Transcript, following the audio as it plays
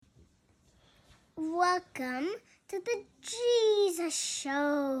Welcome to the Jesus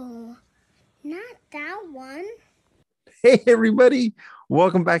Show. Not that one. Hey, everybody.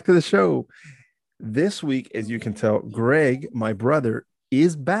 Welcome back to the show. This week, as you can tell, Greg, my brother,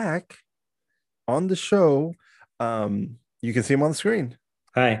 is back on the show. You can see him on the screen.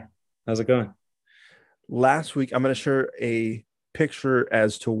 Hi, how's it going? Last week, I'm going to share a picture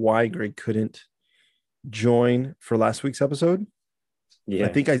as to why Greg couldn't join for last week's episode. Yeah, I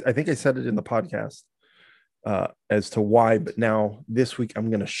think I said it in the podcast as to why, but now this week I'm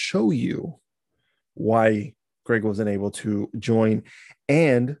going to show you why Greg wasn't able to join.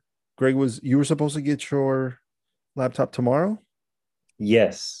 And Greg, you were supposed to get your laptop tomorrow,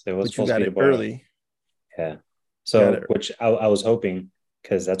 yes, it was but you supposed to got be it tomorrow. early. Yeah, Got so it. which I was hoping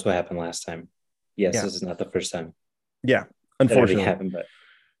because that's what happened last time. Yes, Yeah. this is not the first time Yeah. that already Unfortunately. happened, but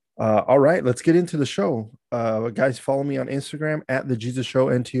All right, let's get into the show. Guys, follow me on Instagram at the Jesus Show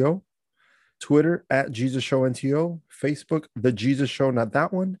NTO, Twitter at Jesus Show NTO, Facebook, the Jesus Show, not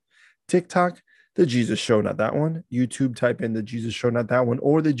that one, TikTok, the Jesus Show, not that one, YouTube, type in the Jesus Show, not that one,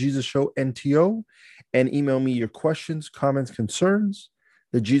 or the Jesus Show NTO, and email me your questions, comments, concerns,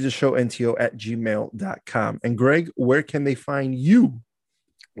 the Jesus Show NTO at gmail.com. And Greg, where can they find you?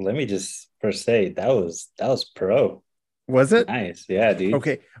 let me just first say that was pro. Was it? Nice, yeah, dude.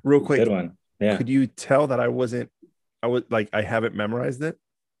 Okay, real Good quick. one. Yeah, Could you tell that I was like, I haven't memorized it?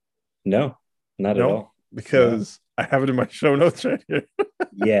 no, not at No, all. No, because I have it in my show notes right here.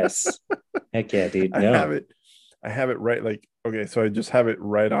 yes, heck yeah, dude. I have No, it. I have it right. Like, okay, so I just have it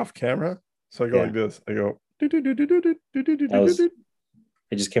right off camera. So I go yeah, like this. I go. that was it.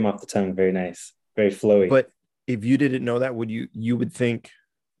 Just came off the tongue. Very nice, very flowy. But if you didn't know that, would you would think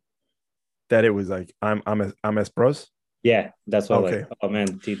that it was like I'm S Bros? Yeah, that's why. Like, Okay, oh man,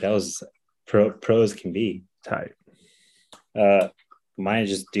 dude, that was pro as can be. tight. Uh, Mine is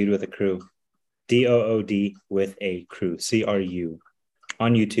just dude with a crew. DOOD with a crew. CRU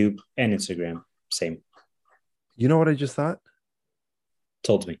on YouTube and Instagram. Same. You know what I just thought?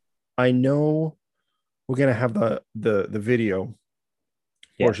 Told me. I know we're gonna have the video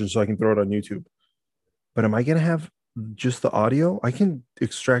Yeah. portion so I can throw it on YouTube. But am I gonna have just the audio? I can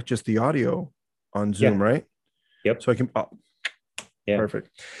extract just the audio on Zoom, Yeah. right? Yep. So I can. Oh, Yeah. perfect.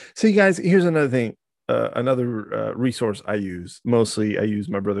 So, you guys, here's another thing. Another resource I use. Mostly, I use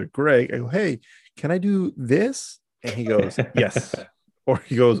my brother Greg. I go, hey, can I do this? And he goes, yes. Or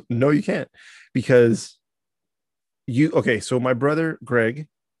he goes, no, you can't, because you. Okay, so my brother Greg,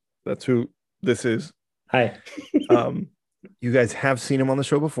 that's who this is. Hi. Um, you guys have seen him on the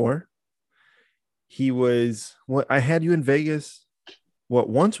show before. He was what I had you in Vegas. What,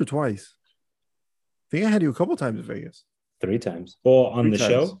 once or twice? I think I had you a couple times in Vegas. 3 times. Well, on Three the times.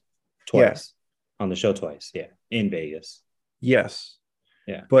 show, Yeah. twice. On the show, twice. Yeah. In Vegas. Yes.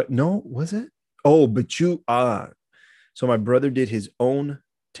 Yeah. But no, was it? Oh, but you so my brother did his own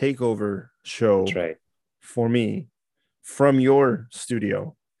takeover show That's right. for me from your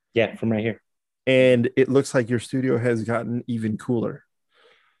studio. Yeah. From right here. And it looks like your studio has gotten even cooler,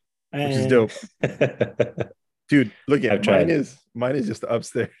 which is dope. Dude, look at I've tried. mine is just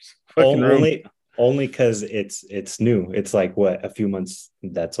upstairs fucking room. Only because it's new. It's like what, a few months.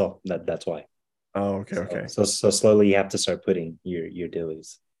 That's all. That's why. Oh, okay, So, okay. so slowly you have to start putting your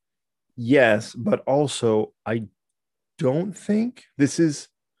dillies. Yes, but also I don't think this is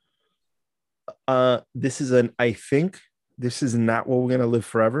an I think this is not what we're gonna live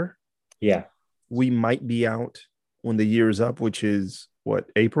forever. Yeah. We might be out when the year is up, which is what,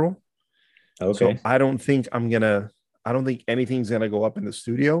 April. So Okay. I don't think anything's gonna go up in the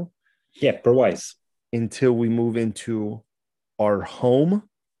studio Yeah. Per wise. until we move into our home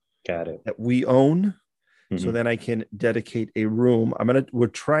Got it. that we own. So Mhm. then I can dedicate a room. We're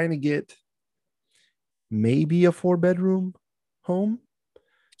trying to get maybe a 4 bedroom home.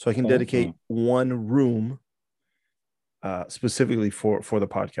 So I can dedicate Oh, one room specifically for the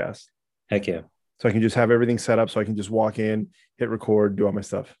podcast. heck yeah. So I can just have everything set up so I can just walk in, hit record, do all my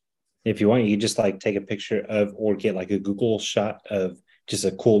stuff. If you want, you just like take a picture of or get like a Google shot of just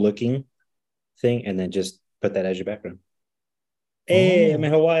a cool looking thing and then just put that as your background. Hey, I'm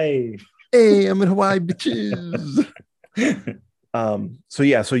in Oh. Hawaii. Hey, I'm in Hawaii, bitches. So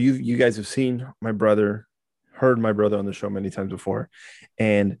yeah, so you guys have seen my brother, heard my brother on the show many times before.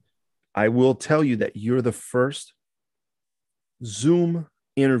 And I will tell you that you're the first Zoom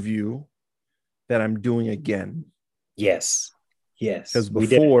interview that I'm doing again. Yes. Yes. Because We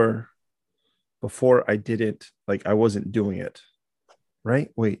did. before I didn't, like, I wasn't doing it.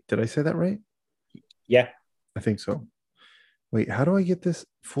 Right? Wait, did I say that right? Yeah. I think so. Wait, how do I get this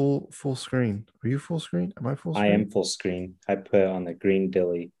full screen? Are you full screen? Am I full I am screen? full screen. I put on the green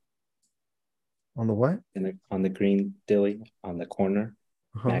dilly. On the what? On the green dilly on the corner.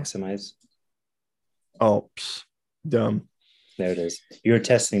 Uh-huh. Maximize. Oh, dumb. There it is. You're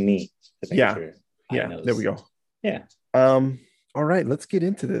testing me to make Yeah. sure I Yeah. know. There we go. Yeah. All right, let's get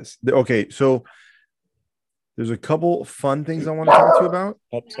into this. Okay, so there's a couple fun things I want to talk to you about.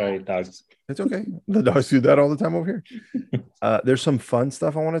 Oh, sorry, dogs. It's okay. The dogs do that all the time over here. There's some fun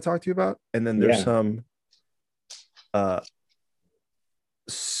stuff I want to talk to you about, and then there's some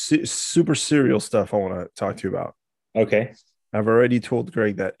super serial stuff I want to talk to you about. Okay. I've already told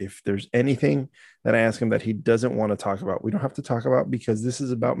Greg that if there's anything that I ask him that he doesn't want to talk about, we don't have to talk about, because this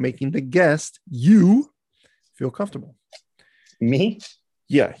is about making the guest, you, feel comfortable. Me?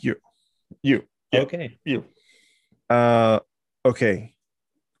 Yeah, you. Yeah, okay. You. Okay.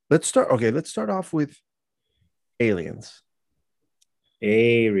 Let's start off with aliens.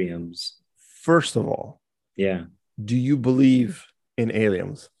 Ariums. First of all, yeah. Do you believe in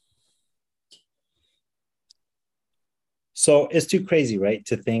aliens? So it's too crazy, right?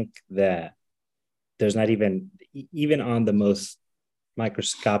 To think that there's not even on the most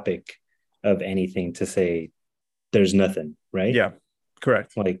microscopic of anything to say there's nothing, right? Yeah,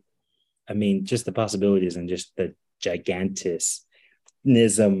 correct. Like, I mean, just the possibilities and just the gigantism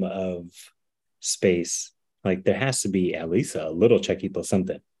of space. Like, there has to be at least a little Chiquito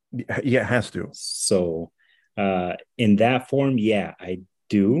something. Yeah, it has to. So in that form, yeah, I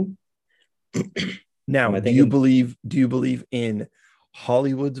do. Now, do you believe in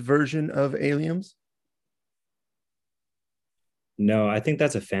Hollywood's version of aliens? No, I think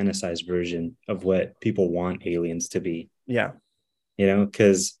that's a fantasized version of what people want aliens to be. Yeah. You know,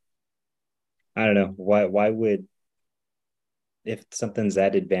 because I don't know, why would, if something's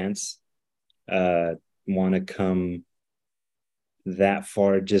that advanced, want to come that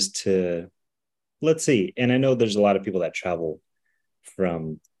far just to, let's see. And I know there's a lot of people that travel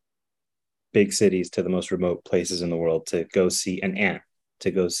from big cities to the most remote places in the world to go see an ant,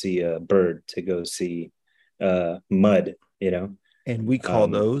 to go see a bird, to go see mud, you know. And we call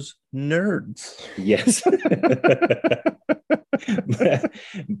those nerds. Yes.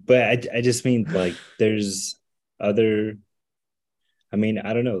 but I just mean, like, there's other, I mean,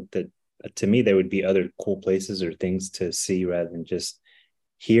 I don't know, that to me there would be other cool places or things to see rather than just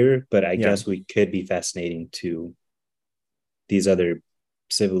here. But I guess we could be fascinating to these other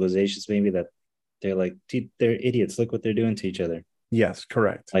civilizations, maybe, that they're like, they're idiots, look what they're doing to each other. Yes,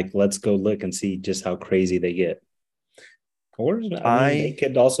 correct. Like, let's go look and see just how crazy they get. Or I mean, they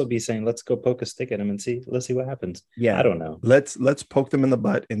could also be saying, let's go poke a stick at them and let's see what happens. Yeah, I don't know. Let's poke them in the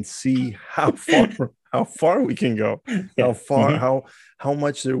butt and see how far we can go. Yeah. How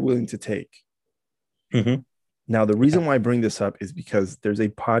much they're willing to take. Mm-hmm. Now, the reason why I bring this up is because there's a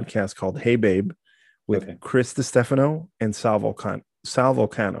podcast called Hey Babe with Chris DiStefano and Sal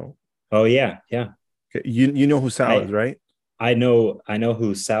Vulcano. Oh yeah. Okay. You know who Sal is, right? I know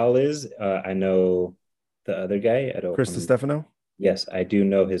who Sal is. I know the other guy. I don't. Chris DiStefano? Yes, I do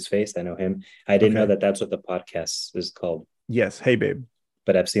know his face. I know him. I didn't know that that's what the podcast is called. Yes, Hey Babe.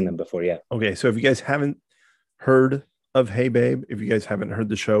 But I've seen them before, yeah. Okay, so if you guys haven't heard of Hey Babe, if you guys haven't heard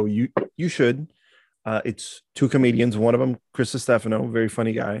the show, you should. It's two comedians. One of them, Chris DiStefano, very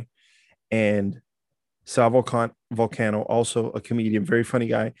funny guy, and Sal Vulcano, also a comedian, very funny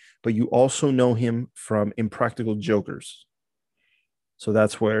guy. But you also know him from Impractical Jokers. So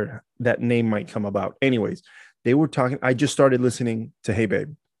that's where that name might come about. Anyways, they were talking. I just started listening to Hey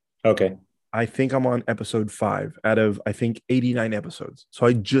Babe. Okay. I think I'm on episode 5 out of, I think, 89 episodes. So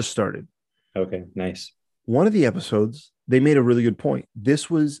I just started. Okay, nice. One of the episodes, they made a really good point. This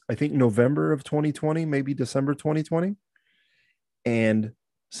was, I think, November of 2020, maybe December 2020. And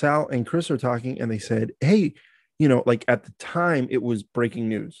Sal and Chris are talking and they said, hey, you know, like at the time it was breaking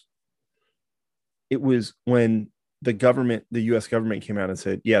news. It was when the U.S. government came out and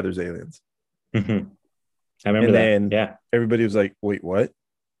said, yeah, there's aliens. Mm-hmm. I remember that. Yeah. Everybody was like, wait, what?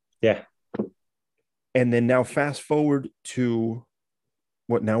 Yeah. And then now fast forward to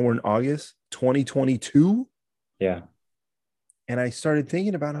what? Now we're in August 2022. Yeah. And I started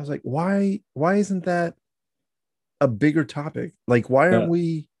thinking about it. I was like, why isn't that a bigger topic? Like, why aren't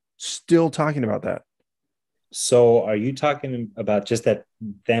we still talking about that? So are you talking about just that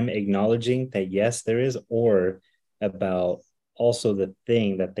them acknowledging that, yes, there is, or about also the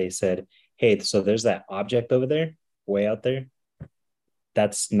thing that they said, hey, so there's that object over there, way out there,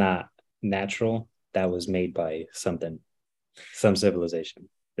 that's not natural, that was made by some civilization?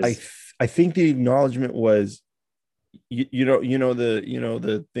 I think the acknowledgement was, you know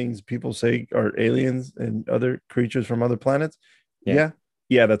the things people say are aliens and other creatures from other planets. Yeah,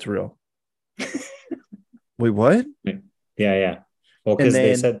 that's real. Wait, what? Yeah. Well, because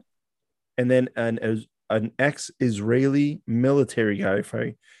they said, and then an ex-Israeli military guy, if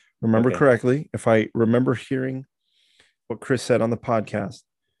I remember Okay. correctly, if I remember hearing what Chris said on the podcast,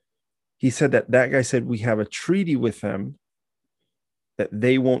 he said that guy said we have a treaty with them that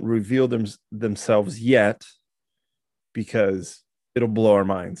they won't reveal themselves yet because it'll blow our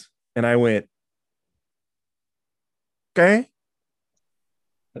minds. And I went, okay,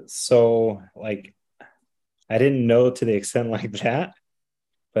 So like I didn't know to the extent like that,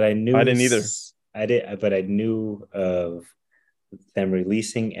 but I I knew didn't either. I did, but I knew of them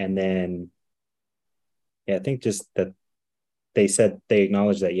releasing, and then yeah, I think just that they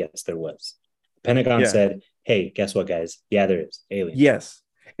acknowledged that yes, there was. Pentagon Yeah, said, "Hey, guess what, guys? Yeah, there is aliens." yes.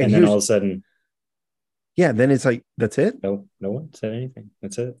 And And then all here's, of a sudden, yeah, then it's like, that's it. no one said anything.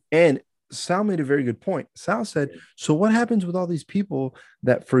 That's it. And Sal made a very good point. Sal said, so what happens with all these people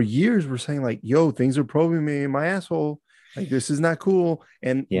that for years were saying, like, yo, things are probing me in my asshole. Like, this is not cool.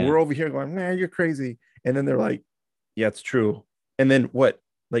 And Yeah, we're over here going, man, you're crazy. And then they're like, yeah, it's true. And then what?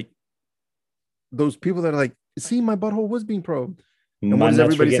 Like, those people that are like, see, my butthole was being probed. And what my does nuts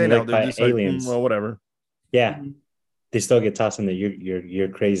were everybody say getting now? licked They're by just like, aliens. well, whatever. Yeah, they still get tossed in there. You're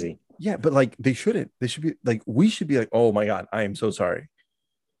crazy, Yeah, but like, they shouldn't. They should be like, we should be like, oh my God, I am so sorry.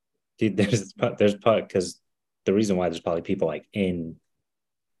 dude. There's probably because the reason why there's probably people like in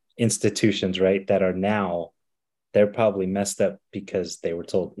institutions, right, that are now they're probably messed up because they were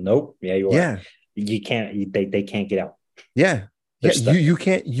told, nope, yeah, you are. Yeah. You can't. They can't get out. Yeah. They're Yeah.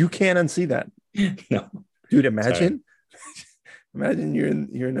 stuck. You can't unsee that. No, Dude, sorry. imagine you're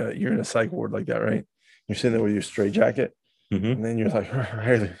in a psych ward like that, right? You're sitting there with your straight jacket, Mm-hmm. and then you're like,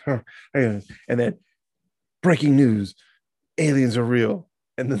 and then breaking news, aliens are real.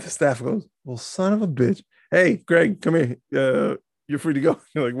 And then the staff goes, well, son of a bitch. Hey, Greg, come here. You're free to go.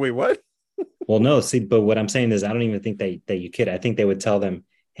 You're like, wait, what? Well, no, see, but what I'm saying is, I don't even think that you kid. I think they would tell them,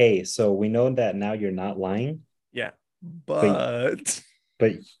 "Hey, so we know that now you're not lying, Yeah. but But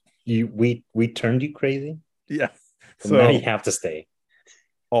but we turned you crazy, yeah. so now you So have to stay.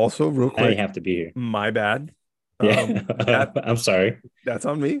 also real Now you quick, have to be here." my bad. Yeah, That I'm sorry. that's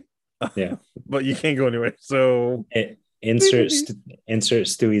on me. Yeah, But you can't go anywhere. So insert insert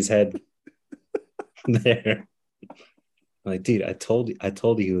Stewie's head there. Like, dude, I told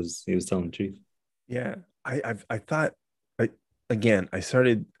you he was telling the truth. yeah, I thought I again I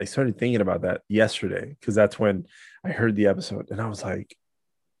started thinking about that yesterday because that's when I heard the episode and I was like,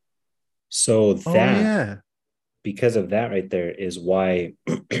 So oh that yeah, because of that right there is why,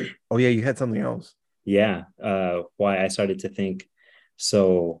 oh yeah, you had something else. yeah, why I started to think.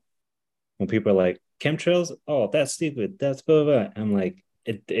 So when people are like chemtrails, oh, that's stupid, that's blah blah, blah. I'm like,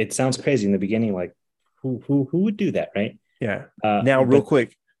 it sounds crazy in the beginning, like who would do that, right? Yeah. Now, real But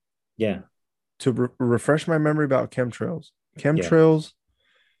quick, yeah, to refresh my memory about chemtrails. yeah, Chemtrails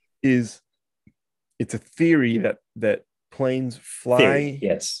is it's a theory that planes theory, fly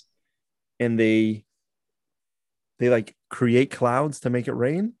yes, and they like create clouds to make it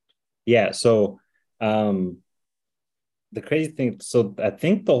rain. yeah. So um the crazy thing, so I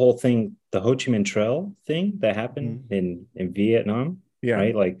think the whole thing, the Ho Chi Minh Trail thing that happened Mhm. in Vietnam, Yeah.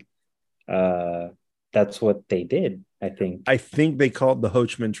 right? Like, uh, that's what they did, I think. I think they call it the Ho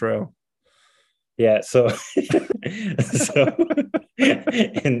Chi Minh Trail. Yeah. So, so,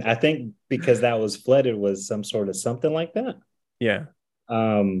 and I think because that was flooded was some sort of something like that. Yeah.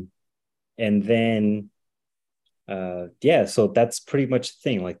 Um, and then, yeah, so that's pretty much the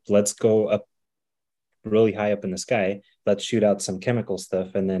thing. Like, let's go up really high up in the sky. Let's shoot out some chemical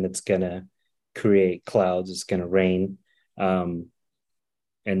stuff, and then it's gonna create clouds. It's gonna rain, um,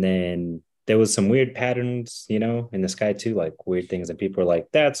 and then there was some weird patterns, in the sky too, like weird things, and people were like,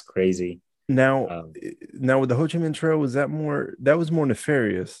 "That's crazy." Now, Um, now with the Ho Chi Minh Trail, that was more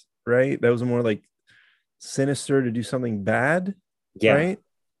nefarious, right? That was more like sinister to do something bad, yeah, right?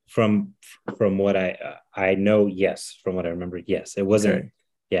 from from what I know, yes. From what I remember, yes. It wasn't. Okay.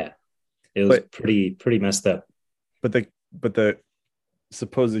 Yeah, it was But pretty messed up. but the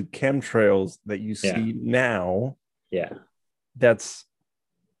supposed chemtrails that you Yeah, see now, yeah. that's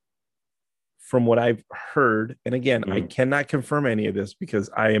from what I've heard. And again, I Mhm. cannot confirm any of this because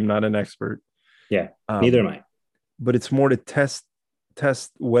I am not an expert. Yeah. Neither Um, am I. but it's more to test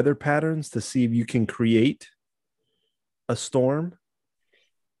weather patterns to see if you can create a storm.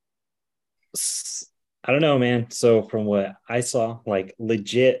 I don't know, man. So from what I saw, like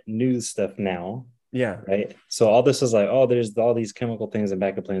legit news stuff now, Yeah. right? So all this is like, oh, there's all these chemical things and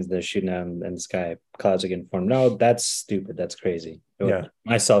backup planes they're shooting out in the sky, clouds are getting formed. No, that's stupid. That's crazy. Yeah.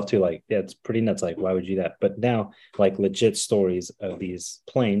 Myself too, like, yeah, it's pretty nuts. Like, why would you do that? But now, like legit stories of these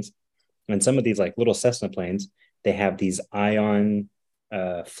planes and some of these like little Cessna planes, they have these ion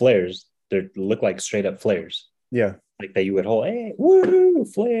flares they look like straight up flares, Yeah. like that you would hold, hey, woo,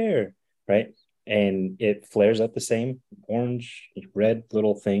 flare, right? And it flares up the same orange, red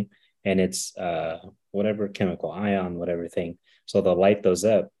little thing, and it's whatever chemical, ion, whatever thing. So they'll light those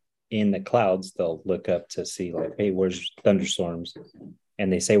up in the clouds. They'll look up to see like, hey, where's thunderstorms?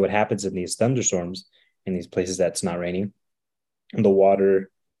 And they say what happens in these thunderstorms in these places that's not raining, the water,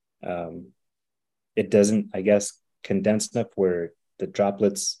 it doesn't, I guess, condense enough where the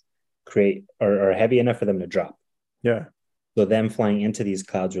droplets create or are heavy enough for them to drop. Yeah. So them flying into these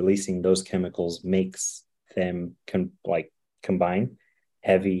clouds, releasing those chemicals makes them combine.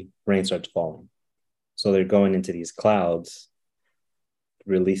 Heavy rain starts falling. So they're going into these clouds,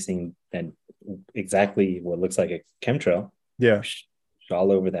 releasing then exactly what looks like a chemtrail. Yeah.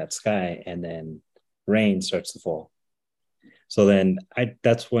 All over that sky, and then rain starts to fall. So then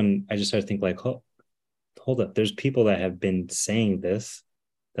that's when I just started thinking like, hold up, there's people that have been saying this,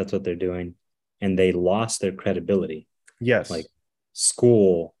 that's what they're doing, and they lost their credibility. Yes. Like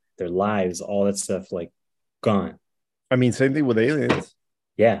school, their lives, all that stuff, like gone. I mean, same thing with aliens.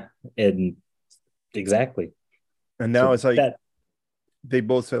 Yeah. And exactly. And now So it's like that, they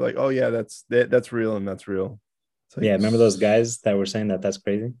both say like, oh yeah, that's real and that's real. Like, yeah, remember those guys that were saying that that's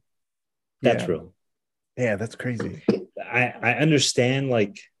crazy? That's real. Yeah, that's crazy. I understand,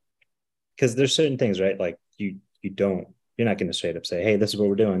 like, because there's certain things, right? Like you're not going to straight up say, hey, this is what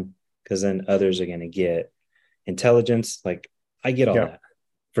we're doing, because then others are going to get intelligence. Like I get all that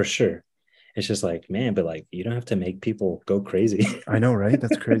for sure. It's just like, man, but like you don't have to make people go crazy. I know, right?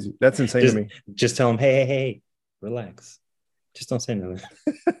 That's crazy. That's insane to me. Just tell them, hey, relax. Just don't say nothing.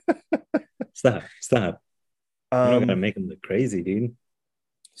 Stop. You don't gotta make them look crazy, dude.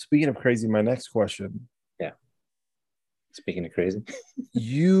 Speaking of crazy, my next question. Yeah. Speaking of crazy,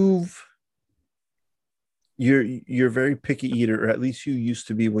 you're a very picky eater, or at least you used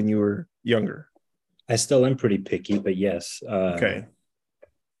to be when you were younger. I still am pretty picky, but yes. Okay.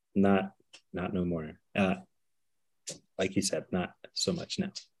 Not no more. Like you said, not so much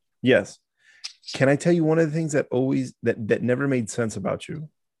now. Yes. Can I tell you one of the things that always that never made sense about you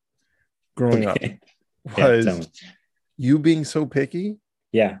growing up was you being so picky?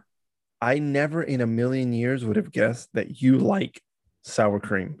 Yeah. I never in a million years would have guessed that you like sour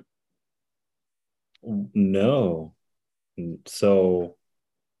cream. No. So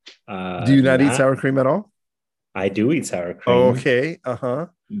do you not eat sour cream at all? I do eat sour cream. Oh, okay. Uh-huh.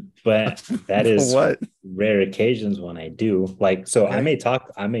 But that is what? Rare occasions when I do. Like, so okay. I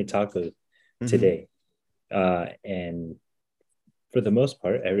made tacos today. And for the most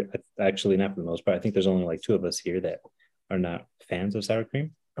part, actually not for the most part, I think there's only like two of us here that are not fans of sour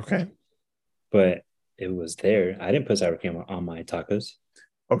cream. Okay. But it was there. I didn't put sour cream on my tacos.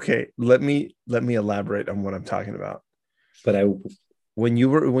 Okay, let me elaborate on what I'm talking about. But when you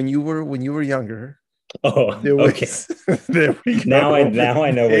were younger. Oh, okay. There we go. Now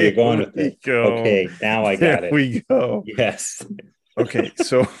I know where you're going with it. Okay, now I got it. There we go. Yes. Okay,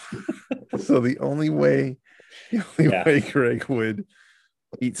 so the only way Greg would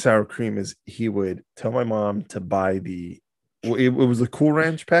eat sour cream is he would tell my mom to buy it was the Cool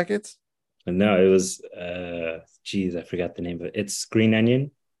Ranch packets. No, it was I forgot the name of it. It's green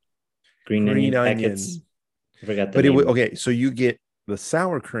onion packets. I forgot the name. Okay, so you get the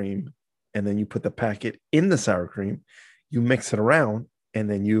sour cream and then you put the packet in the sour cream, you mix it around, and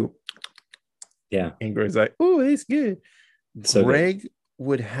then and Greg's like, oh, it's good. So Greg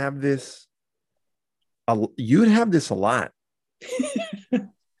would have this. You'd have this a lot.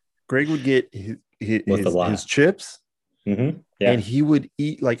 Greg would get his chips, and he would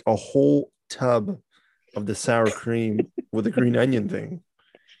eat like a whole tub of the sour cream with a green onion thing.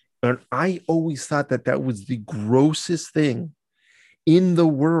 And I always thought that was the grossest thing in the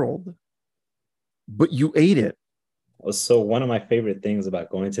world, but you ate it. So one of my favorite things about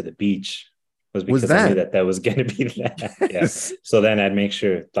going to the beach was because I knew that was going to be that. Yes. So then I'd make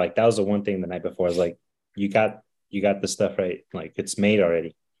sure, like, that was the one thing the night before. I was like, you got the stuff right. Like, it's made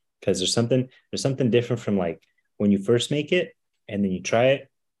already. Because there's something different from like when you first make it and then you try it.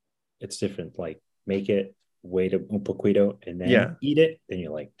 It's different. Like, make it, wait un poquito, and then eat it. Then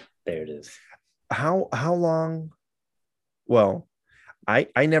you're like, there it is. How long? Well, I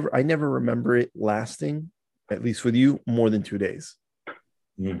never remember it lasting, at least with you, more than 2 days.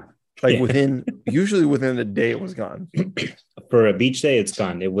 Like usually within a day, it was gone. For a beach day, it's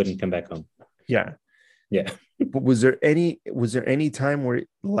gone. It wouldn't come back home. Yeah. Yeah. But was there any time where it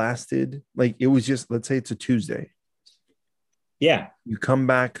lasted? Like, it was just, let's say it's a Tuesday. Yeah. You come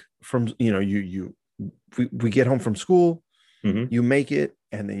back from, we get home from school, you make it,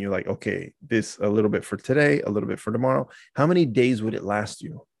 and then you're like, okay, this a little bit for today, a little bit for tomorrow. How many days would it last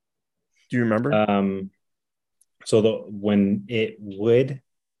you? Do you remember? So when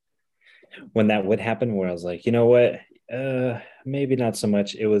that would happen, where I was like, you know what, maybe not so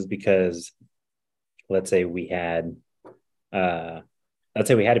much. It was because let's say we had uh let's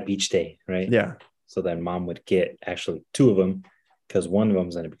say we had a beach day, right? Yeah. So then mom would get actually two of them because one of them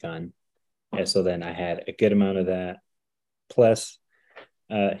was going to be gone. And so then I had a good amount of that. Plus,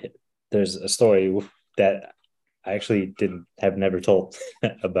 uh, there's a story that I actually didn't have never told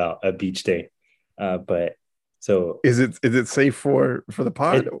about a beach day. But so Is it safe for the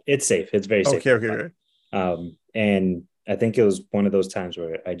pod? it's safe. It's very safe. Okay, okay, okay. And I think it was one of those times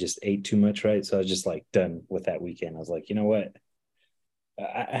where I just ate too much, right? So I was just like done with that weekend. I was like, you know what?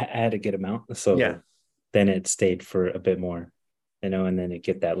 I had a good amount. So Yeah. then it stayed for a bit more, and then it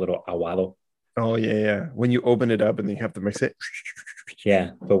get that little awalo. Oh yeah, yeah. When you open it up and then you have to mix it.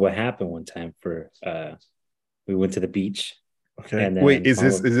 Yeah. But what happened one time we went to the beach Okay. and Wait, then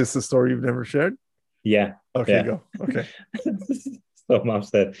is this the story you've never shared? yeah. Okay, Yeah. go. Okay. So mom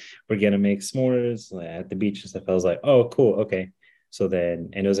said, we're gonna make s'mores at the beach and stuff. I was like, oh, cool, okay. So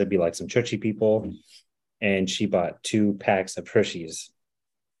then, and it was gonna be like some churchy people, and she bought 2 packs of Hershey's,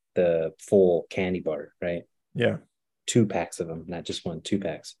 the full candy bar, right? Yeah. 2 packs of them, not just one, 2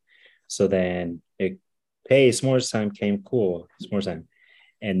 packs. So then hey, s'mores time came, cool, s'mores time.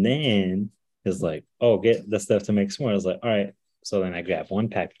 And then it's like, oh, get the stuff to make s'mores. I was like, all right. So then I grabbed 1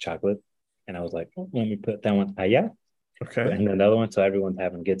 pack of chocolate and I was like, oh, let me put that one. Yeah. Okay. And then the other one, so everyone's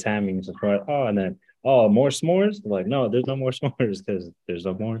having a good time. And then, oh, more s'mores? I'm like, no, there's no more s'mores because there's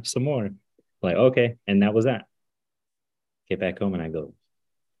no more, some more. Like, okay. And that was that. Get back home and I go,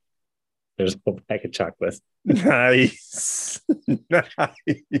 there's a whole pack of chocolates. Nice. Nice.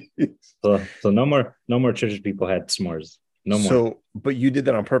 So no more church people had s'mores. No more. So, but you did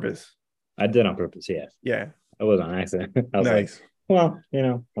that on purpose. I did on purpose, yeah. Yeah. I was on accident. I was like, Nice. well,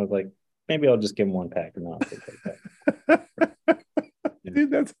 I was like, maybe I'll just give him 1 pack and not take that.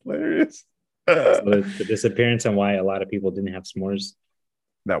 Dude, that's hilarious. So the disappearance and why a lot of people didn't have s'mores.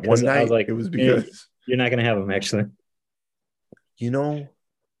 That one Because I was night, like, it was because, you're not gonna have them actually.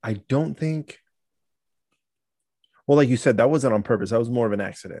 I don't think, well, like you said, that wasn't on purpose. That was more of an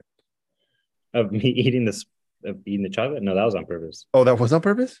accident. Of me eating the chocolate. No, that was on purpose. Oh, that was on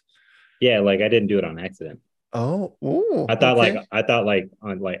purpose? Yeah, like I didn't do it on accident. Oh, ooh, I thought okay.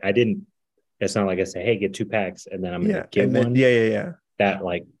 like I didn't. It's not like I say, hey, get 2 packs, and then I'm gonna Yeah. get And then, one. yeah, yeah, yeah. That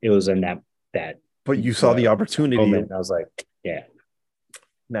like it was in that But you saw the opportunity. moment. I was like, yeah,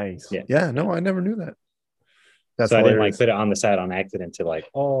 Nice. yeah. Yeah, no, I never knew that. That's So I didn't like hilarious. put it on the side on accident to like,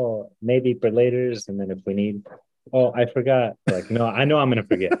 oh, maybe for later's, and then if we need, oh, I forgot. Like, no, I know I'm gonna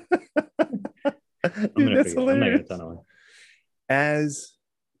forget. I'm Dude, gonna that's forget. I'm not gonna hilarious. tell no one. As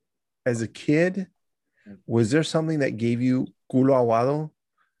a kid, was there something that gave you culo aguado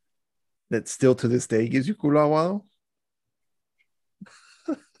that still to this day gives you culo aguado?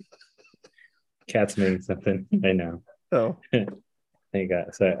 Cat's making something. I know. Oh, Thank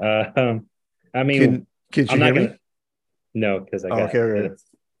God. So, I mean, can I'm you hear not me? gonna. No, because I Oh, got okay, okay.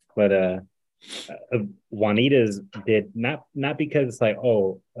 but Juanita's did not because it's like,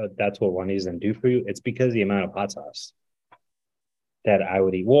 oh, that's what Juanita's gonna do for you. It's because the amount of hot sauce that I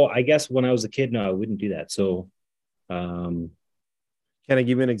would eat. Well, I guess when I was a kid, no, I wouldn't do that. So, um, Can I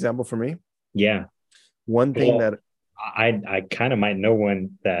give you an example for me? yeah. One thing Well, that I kind of might know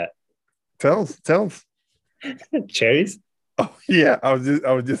one that tells. cherries. Oh yeah, I was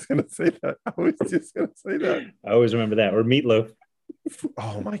just gonna say that. I was just gonna say that. I always remember that, or meatloaf.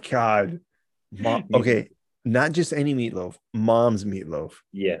 Oh my god. Okay, not just any meatloaf, mom's meatloaf.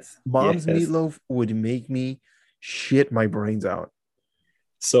 Yes, Mom's yes. meatloaf would make me shit my brains out.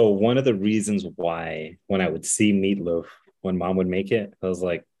 So one of the reasons why when I would see meatloaf when mom would make it, I was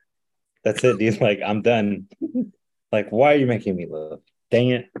like, "That's it, dude. Like I'm done. Like, why are you making meatloaf? Dang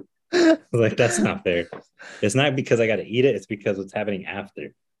it! I was like, that's not fair. It's not because I got to eat it. It's because what's happening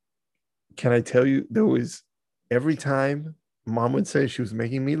after." Can I tell you, there was every time mom would say she was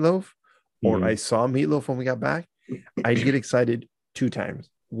making meatloaf, or I Mhm. saw meatloaf when we got back, I'd get excited 2 times.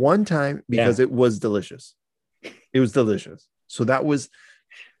 One time Yeah, because it was delicious. It was delicious. So that was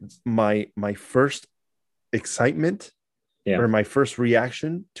my first excitement, yeah, or my first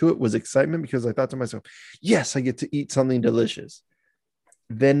reaction to it was excitement, because I thought to myself, yes, I get to eat something delicious.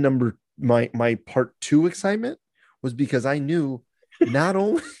 Then my part two excitement was because I knew not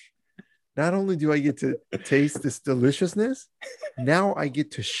only not only do I get to taste this deliciousness, now I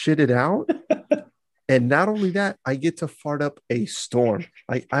get to shit it out. And not only that, I get to fart up a storm.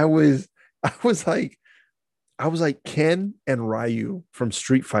 Like I was like, Ken and Ryu from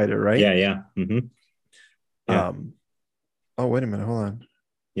Street Fighter, right? yeah. Yeah. Um, oh, wait a minute, hold on.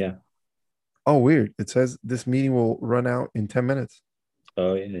 Yeah. Oh, weird. It says this meeting will run out in 10 minutes.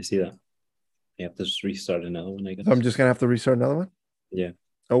 Oh yeah, I see that. You have to just restart another one, I So I'm guess. just gonna have to restart another one. Yeah.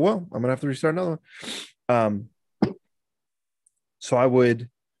 Oh well, I'm gonna have to restart another one. Um, so I would,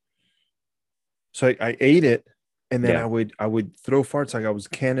 I ate it, and then Yeah. I would throw farts like I was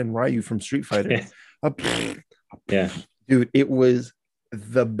Canon Ryu from Street Fighter. Uh, Yeah. Dude, it was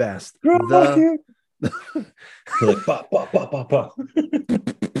the best. The Rocket. You're like, bah, bah, bah, bah, bah.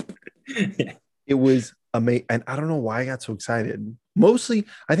 Yeah. it was amazing, and I don't know why I got so excited. Mostly,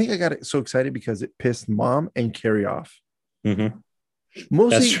 I think I got so excited because it pissed mom and Carrie off. Mm-hmm. That's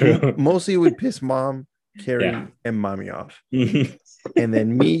Mostly, true. mostly it would piss mom, Yeah. Carrie, and mommy off, Mhm. and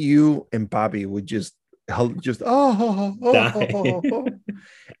then me, you, and Bobby would just Die. oh.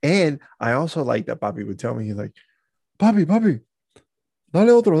 And I also like that Bobby would tell me, he's like, Bobby, dale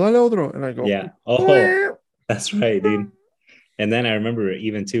otro, and I go, Yeah. Oh, that's right, dude. And then I remember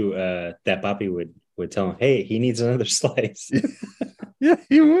even too that Poppy would tell him, "Hey, he needs another slice," yeah,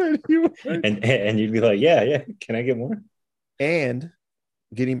 he would. and you'd be like, "Yeah, yeah, can I get more?" And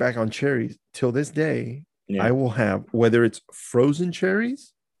getting back on cherries, till this day, I Yeah. will have whether it's frozen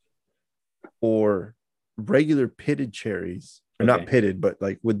cherries or regular pitted cherries, or not Okay. pitted, but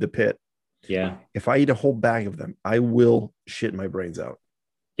like with the pit. Yeah. If I eat a whole bag of them, I will shit my brains out.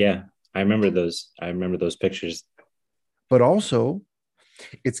 Yeah. I remember those. I remember those pictures. But also,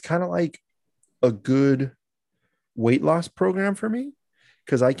 it's kind of like a good weight loss program for me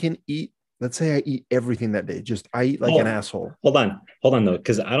because I can eat, let's say I eat everything that day, just I eat like an Oh, asshole. hold on though,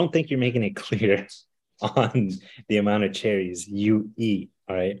 because I don't think you're making it clear on the amount of cherries you eat.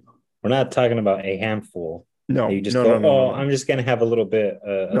 All right, we're not talking about a handful. You No, just no, no, go, no, no, oh, no, I'm just gonna have a little bit, a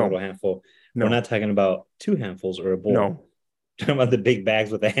little no, handful. We're no, not talking about two handfuls or a bowl. no. We're talking about the big bags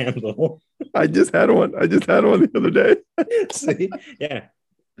with a handle. I just had one. I just had one the other day. See, yeah,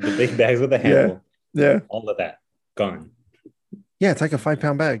 the big bags with a Yeah, handle. yeah, All of that gone. yeah. It's like a 5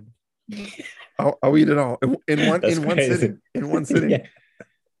 pound bag. I'll eat it all That's in one crazy. sitting, in one sitting. Yeah.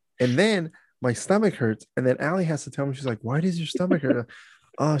 And then my stomach hurts. And then Allie has to tell me, she's like, why does your stomach hurt?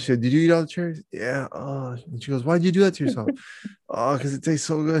 Oh, she said, did you eat all the cherries? Yeah. Oh, and she goes, why'd you do that to yourself? Oh, because it tastes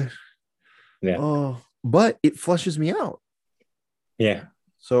so good. Yeah. Oh, but it flushes me out. Yeah. I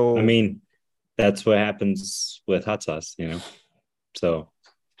So mean, that's what happens with hot sauce, you know. So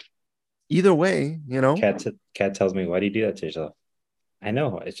either way, cat tells me, "Why do you do that to yourself?" I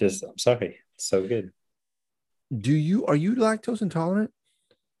know. It's just I'm sorry. It's so good. are you lactose intolerant?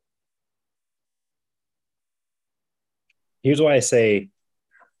 Here's why I say.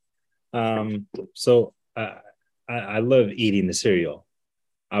 So I love eating the cereal.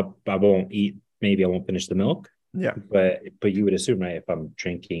 I won't eat. Maybe I won't finish the milk, Yeah. but you would assume, right? If I'm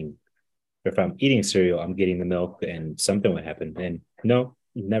drinking, if I'm eating cereal, I'm getting the milk, and something would happen. And no,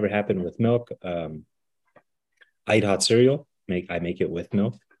 never happened with milk. I eat hot cereal. I make it with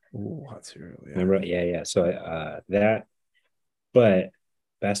milk. Oh, hot cereal. Yeah. Remember? Yeah, yeah. So that, but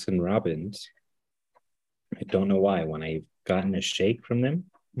Baskin Robbins, I don't know why. When I've gotten a shake from them,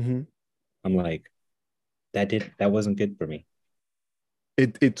 Mm-hmm. I'm like, that wasn't good for me.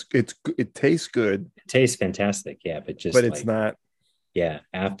 It tastes good, It tastes fantastic, yeah, but but just it's like, not. yeah,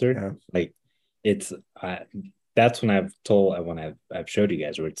 after, Yeah. like, it's that's when I've showed you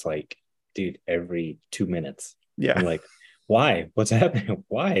guys where it's like, dude, every 2 minutes, Yeah. I'm like, why? What's happening?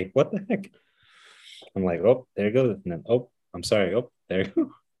 Why? What the heck? I'm like, oh, there it goes. And then, oh, I'm sorry. Oh, there you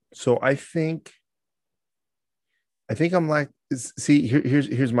go. So I think I'm like, see,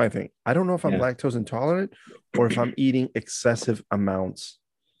 here's my thing. I don't know if I'm Yeah. lactose intolerant or if I'm eating excessive amounts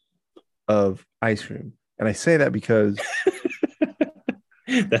of ice cream. And I say that because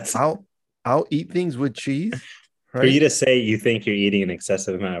That's I'll I'll eat things with cheese, for you right? to say you think you're eating an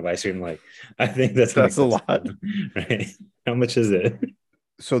excessive amount of ice cream. Like, I think that's an That's a excessive lot. amount, right? How much is it?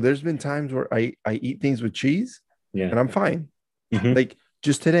 So there's been times where I eat things with cheese Yeah. and I'm fine. Mm-hmm. Like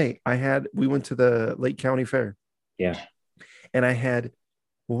just today, we went to the Lake County Fair Yeah. and I had,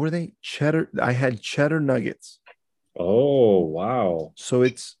 what were they? Cheddar. I had cheddar nuggets. Oh, wow. So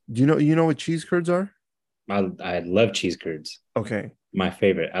do you know what cheese curds are? I love cheese curds. Okay. My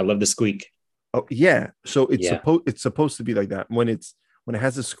favorite. I love the squeak. Oh yeah. So Yeah. it's supposed to be like that. When it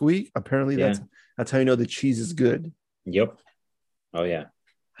has a squeak, apparently Yeah. that's how you know the cheese is good. Yep. Oh, yeah.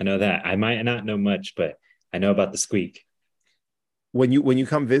 I know that. I might not know much, but I know about the squeak. When you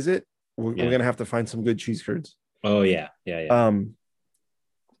come visit, we're Yeah. gonna have to find some good cheese curds. Oh, yeah. Yeah. Yeah. Um,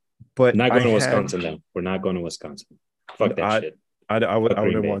 but Not I going to had Wisconsin, though. We're not going to Wisconsin. Fuck that I shit. I Fuck Green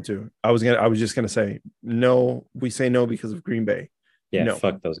wouldn't Bay. want to. I was just gonna say no. We say no because of Green Bay. Yeah. No.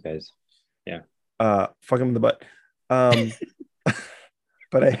 Fuck those guys. Yeah. Fuck them in the butt. Um,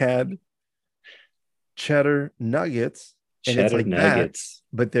 but I had cheddar nuggets, and it's Cheddar like that, nuggets.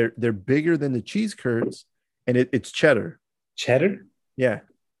 but they're bigger than the cheese curds, and it's cheddar. Cheddar? Yeah,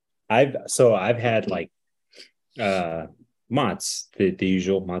 I've had like uh mozz, the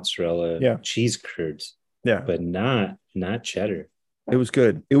usual mozzarella yeah, cheese curds, yeah. but not cheddar. It was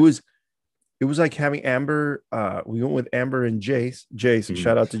good. It was like having Amber. We went with Amber and Jace. Jace, Mhm.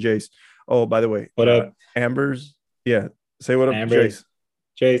 shout out to Jace. Oh, by the way, What up, Amber's. Yeah, say what up to Amber? Jace.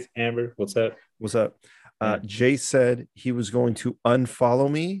 Chase, Amber, what's up? What's up? Yeah. Jace said he was going to unfollow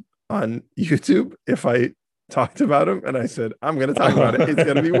me on YouTube if I talked about him, and I said I'm going to talk about it. It's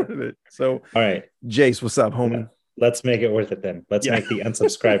going to be worth it. So, All right. Jace, what's up, homie? Let's make it worth it then. Let's Yeah. make the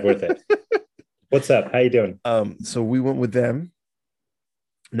unsubscribe worth it. What's up? How you doing? So we went with them.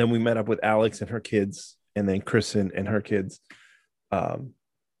 And then we met up with Alex and her kids, and then Kristen and her kids.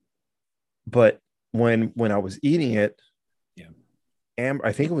 But when I was eating it, Yeah. Amber,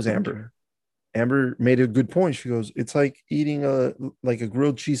 I think it was Amber. Amber made a good point. She goes, "It's like eating a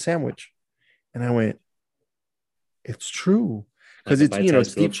grilled cheese sandwich," and I went, "It's true because Like a it's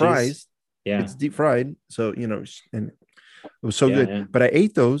bite-sized deep grilled cheese? fries. Yeah. It's deep fried, so and it was so Yeah, good. yeah. But I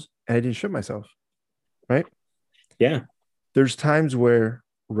ate those and I didn't shit myself. Right? Yeah. There's times where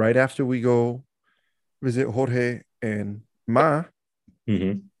right after we go visit Jorge and Ma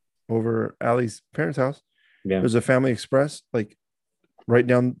hmm over Ali's parents' house, Yeah. there's a Family Express like right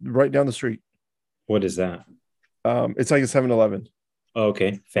down the street. What is that? It's like a 7-Eleven. Oh, okay.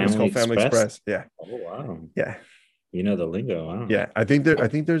 It's Family called Family Express. Express. Yeah. Oh wow. Yeah. You know the lingo. Wow. Yeah. I think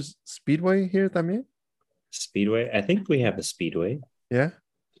there's Speedway here también. Speedway. I think we have a Speedway. Yeah.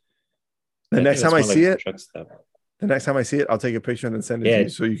 I The think next it's time I more see like it, truck stuff. I'll take a picture and then send it Yeah. to you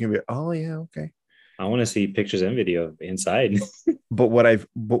so you can be, oh yeah, okay. I want to see pictures and video inside. But what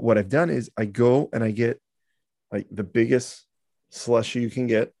I've done is I go and I get like the biggest slushy you can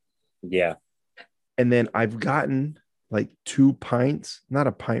get. Yeah. And then I've gotten like 2 pints, not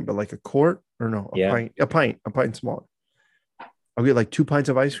a pint, but like a quart or no, Yeah. a pint small. I'll get like 2 pints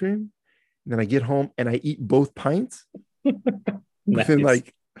of ice cream. And then I get home and I eat both pints within Nice.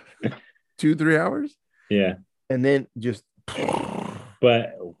 like 2-3 hours. Yeah. And then just,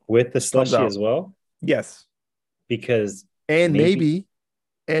 But with the slushy out. as well, yes. because And Maybe.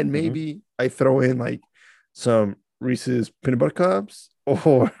 maybe I throw in like some Reese's peanut butter cups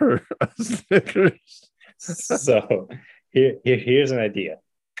or a Snickers. so here's an idea.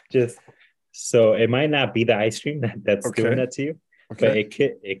 Just so it might not be the ice cream that's Okay. doing that to you, but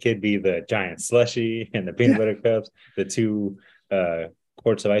Okay. it could be the giant slushy and the peanut butter cups, the 2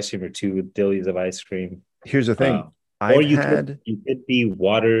 quarts of ice cream or 2 dillies of ice cream. Here's the thing. Or I've you had could be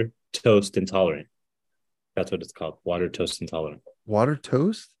water toast intolerant. That's what it's called. Water toast intolerant. water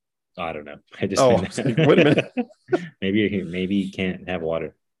toast. I don't know. I just Oh, made I was like, wait a minute. maybe you can't have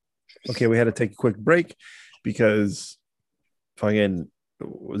water. Okay, we had to take a quick break because fucking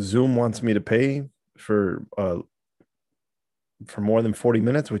Zoom wants me to pay for more than 40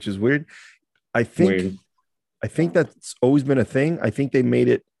 minutes, which is weird. I Weird. think that's always been a thing. I think they made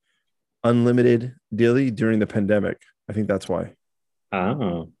it unlimited daily during the pandemic. I think that's why.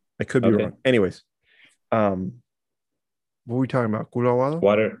 Oh, I could be Okay. wrong. Anyways, what were we talking about? Culo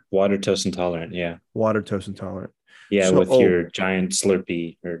aguado? water toast intolerant. Yeah. Water toast intolerant. Yeah, So- with your giant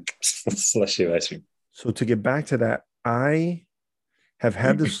Slurpee or slushy ice cream. So to get back to that, I have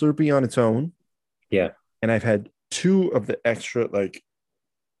had the Slurpee on its own. Yeah. And I've had 2 of the extra, like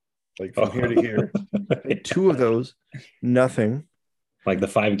from here to here. I had 2 of those, nothing. Like the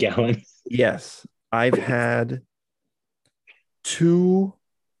 5-gallon. Yes. I've had 2,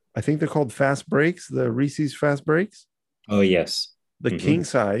 I think they're called fast breaks, the Reese's fast breaks, Oh yes. the Mhm. king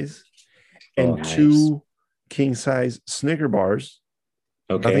size, and Oh, nice. 2 king size Snicker bars.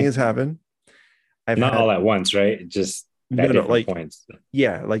 Okay. Nothing has happened. I've Not had, all at once, right? Just no, at no, different like, points.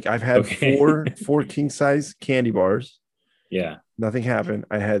 yeah, like I've had Okay. four king size candy bars. Yeah. Nothing happened.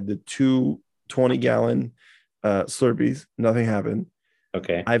 I had the 2 20-gallon Slurpees. Nothing happened.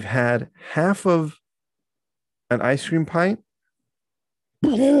 Okay. I've had half of an ice cream pint.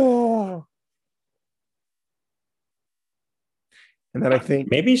 And then I think,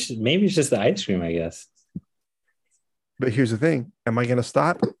 Maybe it's just the ice cream, I guess. but here's the thing. Am I going to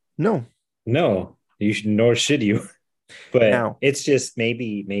stop? No. No, nor should you. But Now- it's just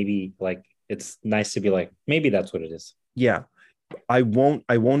maybe like it's nice to be like, maybe that's what it is. Yeah. I won't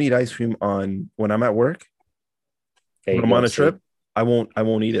eat ice cream when I'm at work. There you When I'm go, on a see? trip, I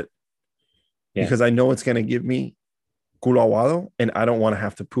won't eat it. Yeah. Because I know it's going to give me culo aguado and I don't want to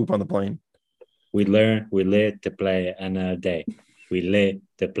have to poop on the plane. We live to play another day. We live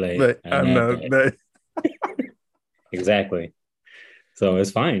to play But another day. no, Exactly. So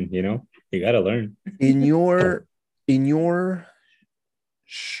it's fine, you know. You got to learn. in your in your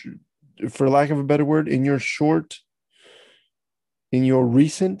sh- for lack of a better word, in your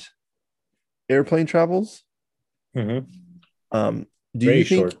recent airplane travels, Mhm. um, do you Very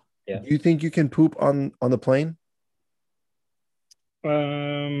think short. Yeah. you can poop on the plane?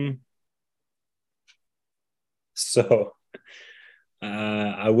 Um. So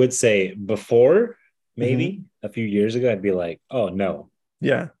I would say before, Mhm. maybe a few years ago, I'd be like, oh no,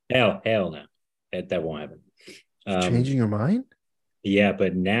 Yeah. hell no, that won't happen. You're Um, changing your mind? yeah,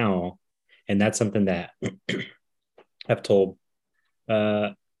 but now, and that's something that I've told,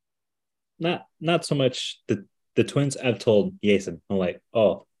 uh, not so much the twins. I've told Jason, I'm like,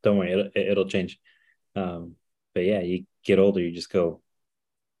 oh, don't worry, it'll change. Um, but yeah, you get older, you just go,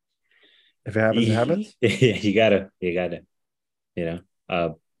 If it happens, it yeah, happens. you gotta, you know. Uh,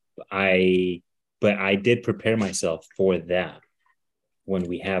 I, but I did prepare myself for that when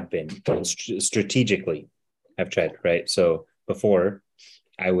we have been strategically have tried, right? So before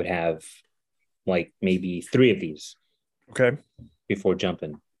I would have like maybe three of these Okay. before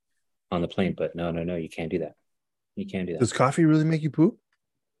jumping on the plane, but no, you can't do that. You can't do that. Does coffee really make you poop?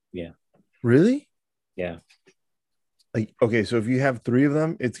 Yeah, Really? yeah. Like, okay, so if you have three of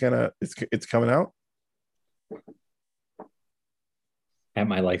them, it's coming out. At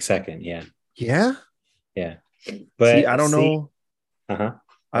my like second, yeah, Yeah. yeah. See, I But don't see, know. uh-huh.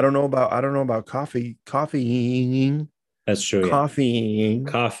 I don't know about coffee. That's true, yeah. Coffee.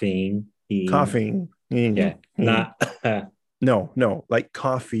 Coughing, Coughing. yeah, not No, no, like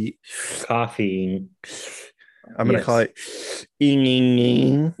coffee. coughing. I'm gonna call Yes,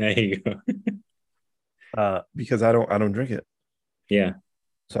 it there you go. because I don't drink it. Yeah,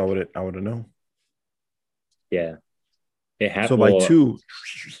 So I would know. yeah. It So happened. by Well, two,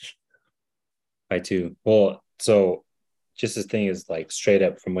 by two. Well, so just this thing is like straight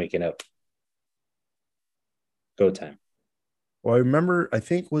up from waking up, go time. well, I remember I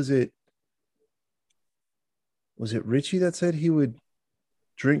think was it Richie that said he would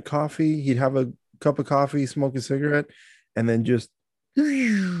drink coffee, he'd have a cup of coffee, smoke a cigarette, and then just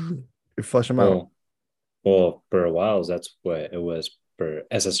flush them out. Well, well, for a while, that's what it was for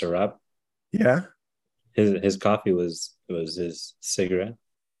SSRab. Yeah. His coffee was his cigarette.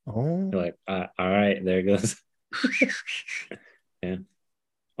 Oh. You're like, all right, there goes. Yeah.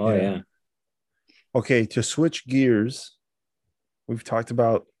 Oh Yeah. yeah. Okay, to switch gears, we've talked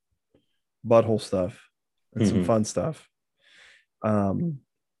about butthole stuff and some Mm-hmm. fun stuff. Um,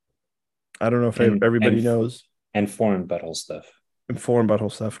 I don't know if And everybody knows and foreign butthole stuff foreign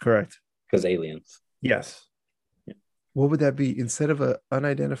butthole stuff, correct? because aliens. Yes. Yeah. What would that be? Instead of a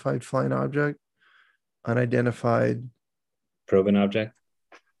unidentified flying object, unidentified, Proben object.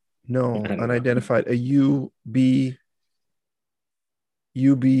 I no, don't know. unidentified, a UB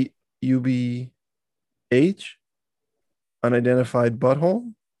H, unidentified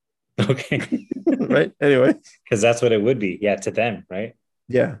butthole, Okay. right? Anyway, Because that's what it would be. Yeah, to them, right?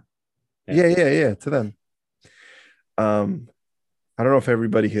 yeah. Yeah. Yeah, to them. Um, I don't know if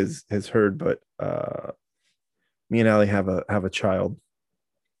everybody has heard, but me and Ali have a child.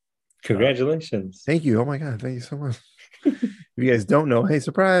 Congratulations. Thank you. Oh my god, thank you so much. If you guys don't know, hey,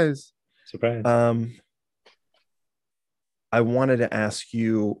 surprise. Surprise. Um, I wanted to ask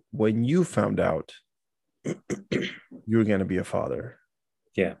you when you found out you were going to be a father,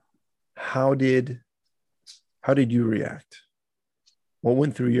 Yeah. how did you react? What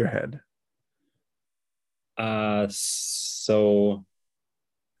went through your head? So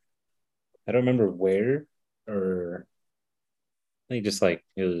I don't remember where, or I think just like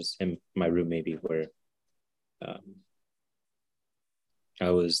it was in my room maybe where um, I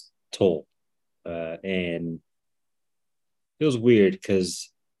was told, and it was weird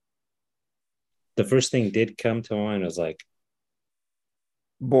because the first thing did come to mind was like,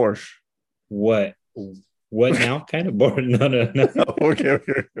 Borscht. what, what now? Kind of bored. No. Okay.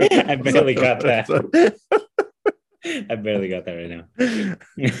 I barely Sorry, got that. sorry. I barely got that right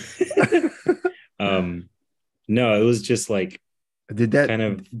now. No, it was just like Did that kind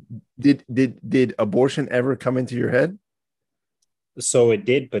of. did abortion ever come into your head? So it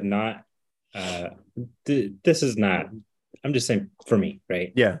did, but not. Uh, this is not. I'm just saying for me,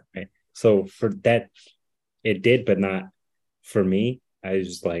 right? Yeah. Right. So for that, it did, but not for me. I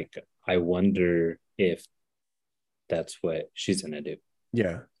was like, I wonder if that's what she's gonna do,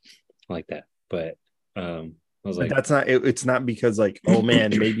 Yeah. like that. But I was But like, that's not it's not because like, oh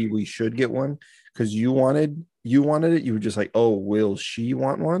man, maybe we should get one because you wanted it. You were just like, oh, will she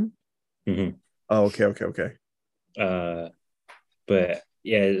want one? mhm. Oh, okay. uh, but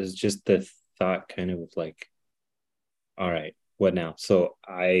yeah, it was just the thought, kind of like, all right, what now? So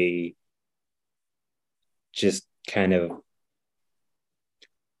I just kind of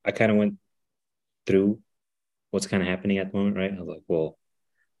I kind of went through what's kind of happening at the moment, right? I was like, well,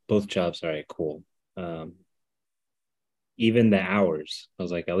 both jobs, all right, cool. Um, Even the hours, I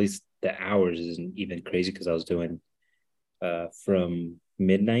was like, at least the hours isn't even crazy because I was doing from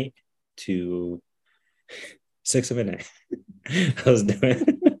midnight to 6 of midnight. I was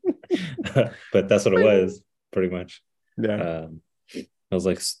doing, but that's what it was pretty much. Yeah. I was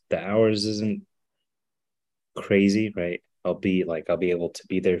like, the hours isn't crazy, right? I'll be able to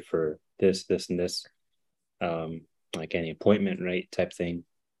be there for this, and this, like any appointment, right? Type thing.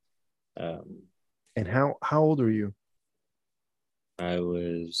 Um, And how old are you? I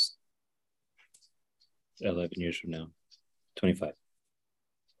was 11 years from now, 25.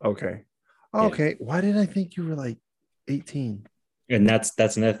 Okay. Yeah. Okay. Why did I think you were like 18? And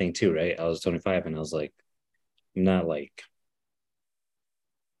that's another thing too, right? I was 25 and I was like, I'm not like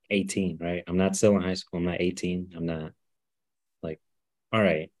 18, right? I'm not still in high school. I'm not 18. I'm not like, all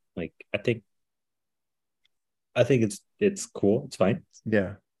right. Like I think it's cool. It's fine.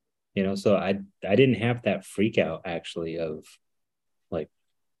 Yeah. So I didn't have that freak out actually of like,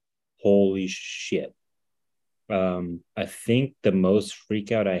 holy shit. I think the most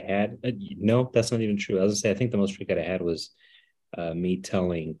freak out I had, no, that's not even true. I was gonna say I think the most freak out I had was me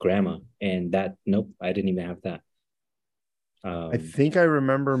telling grandma, and that nope, I didn't even have that. I Um, think I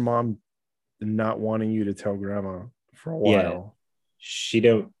remember mom not wanting you to tell grandma for a yeah, while she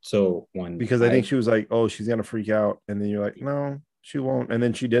don't. So when because I think I she was like, "Oh, she's gonna freak out," and then you're like, "No, she won't," and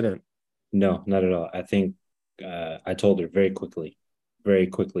then she didn't. no, not at all. I think I told her very quickly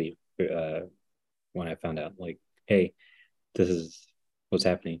when I found out, like, hey, this is what's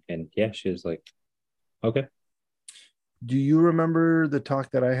happening, and yeah, she was like, okay. Do you remember the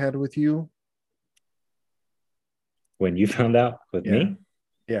talk that I had with you? When you found out with Yeah, me,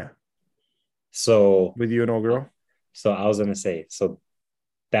 yeah, so with you and old girl. so I was gonna say, so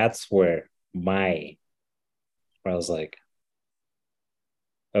that's where I was like,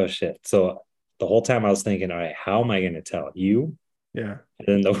 oh shit. So the whole time I was thinking, all right, how am I gonna tell you? Yeah. And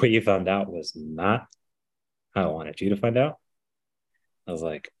then the way you found out was not how I wanted you to find out. I was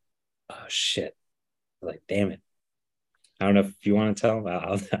like, oh shit. I was like, damn it. I don't know if you want to tell him.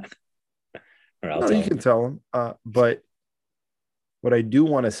 Or I'll No, tell you him. can tell him. But what I do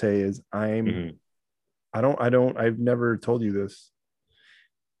want to say is, Mm-hmm. I've never told you this.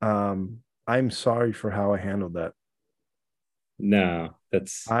 I'm sorry for how I handled that. No,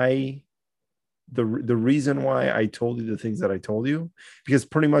 that's I the reason why I told you the things that I told you, because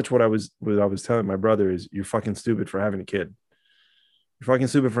pretty much what I was telling my brother is you're fucking stupid for having a kid. You're fucking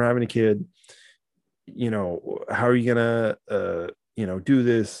stupid for having a kid. How are you gonna do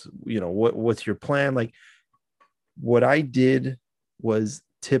this? What's your plan? Like what I did was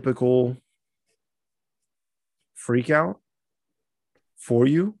typical freak out for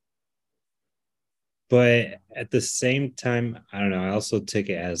you. but at the same time, I don't know. I also took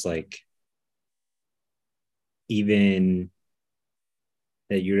it as like even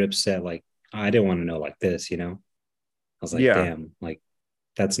that you're upset, like I didn't want to know like this. I was like, Yeah. damn, like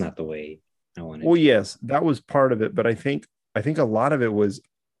that's not the way I Well, wanted. yes, that was part of it, but I think a lot of it was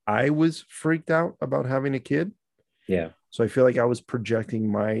I was freaked out about having a kid. Yeah. So I feel like I was projecting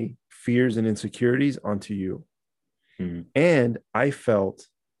my fears and insecurities onto you. Mm-hmm. And I felt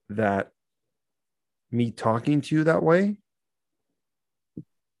that me talking to you that way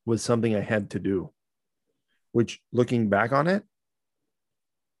was something I had to do, which looking back on it,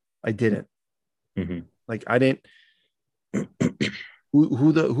 I didn't. Mm-hmm. Like I didn't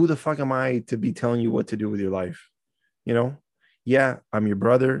who the fuck am I to be telling you what to do with your life? You know? Yeah, I'm your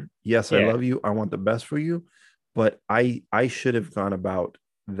brother. Yes, I Yeah. love you. I want the best for you, but I should have gone about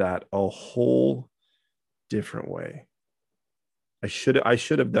that a whole different way. I should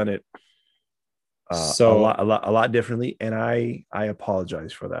have done it a So, lot a lot differently, and I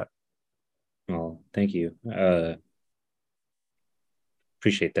apologize for that. well, thank you.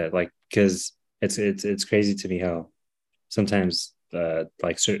 Appreciate that. Like, because it's crazy to me how sometimes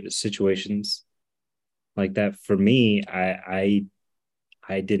like certain situations like that for me, I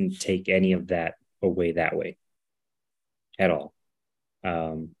didn't take any of that away that way at all.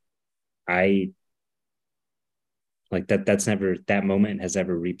 Um, I like that's never that moment has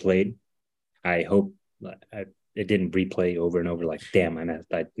never replayed. I hope it didn't replay over and over. Like, damn,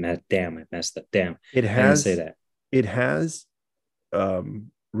 damn, I messed up. Damn, It I didn't say has that. it has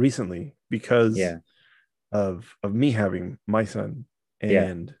recently because Yeah, of me having my son, yeah.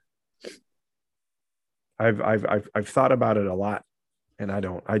 and I've thought about it a lot, and I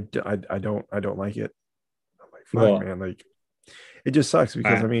don't like it. I'm like fuck Well, man, like It just sucks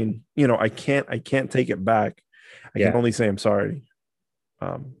because I, I mean, I can't take it back. I can yeah, only say I'm sorry.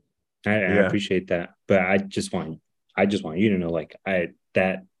 Um, I yeah, appreciate that, but I just want you to know, like, I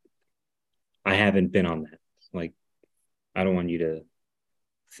haven't been on that. Like, I don't want you to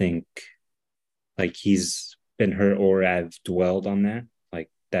think like he's been hurt or I've dwelled on that. Like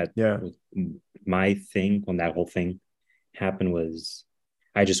that yeah. was my thing when that whole thing happened was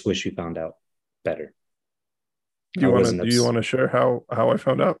I just wish you found out better. Do I you want to wasn't do you upset. want to share how I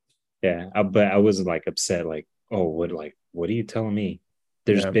found out? Yeah, but I wasn't like upset. Like, what are you telling me?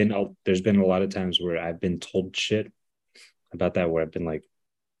 Yeah, There's been a lot of times where I've been told shit about that where I've been like,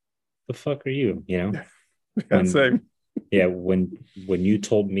 the fuck are you? You know, yeah, when same. yeah, when you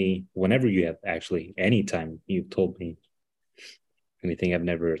told me, whenever you have actually anytime you've told me anything, I've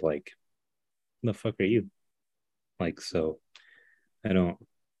never like, the fuck are you? Like, so I don't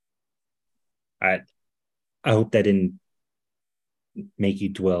I I hope that didn't make you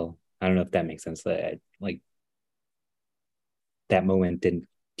dwell. I don't know if that makes sense. Like that moment didn't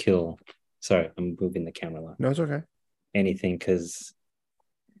kill. Sorry, I'm moving the camera a lot. No, it's okay. Anything because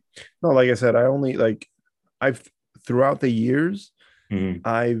No, like I said, I only like I've throughout the years,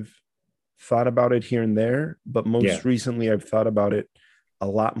 I've thought about it here and there, but yeah, most recently I've thought about it a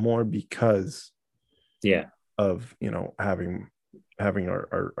lot more because yeah, of having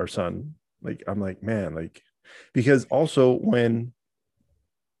our son. Like I'm like, man, like because also when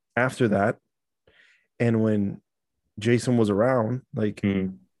after that and when Jason was around, like mm,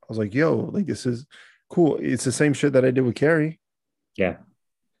 I was like, yo, like this is cool. It's the same shit that I did with Carrie. yeah,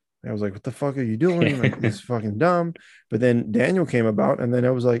 I was like, what the fuck are you doing? Like, this is fucking dumb. But then Daniel came about, and then I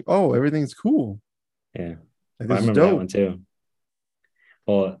was like, oh, everything's cool. yeah. Like, I this is remember that dope. one too.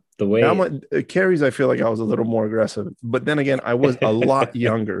 Well, the Now, way, Carrie's, I feel like I was a little more aggressive. But then again, I was a lot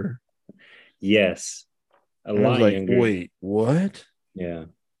younger. yes, a And I was lot like, younger. wait, what? Yeah,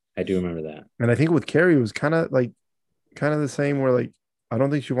 I do remember that. And I think with Carrie, it was kind of the same where like, I don't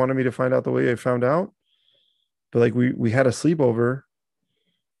think she wanted me to find out the way I found out. But like, we had a sleepover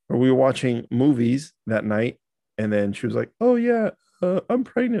or we were watching movies that night. And then she was like, oh, yeah, I'm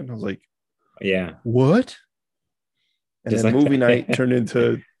pregnant. I was like, Yeah, what? And just then like movie night that. turned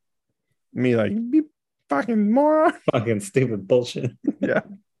into me like, you fucking moron. Fucking stupid bullshit. Yeah.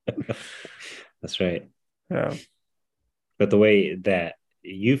 That's right. Yeah. But the way that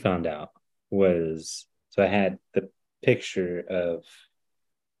you found out was so I had the picture of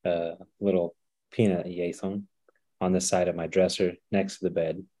little peanut Jason on the side of my dresser next to the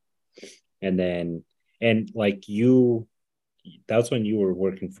bed. And then, and like you, that's when you were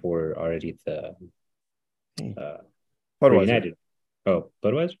working for already the, uh, for Budweiser. United. Oh,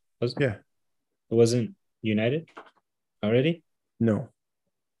 Budweiser? Was it? Yeah. It wasn't United already? No.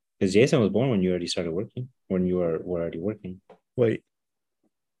 Because Jason was born when you already started working, when you were already working Wait.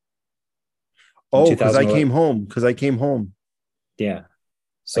 in Oh, because I 2011. came home. Because I came home. Yeah. I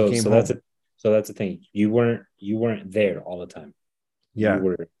So came so that's home. a so that's the thing. You weren't there all the time. You Yeah.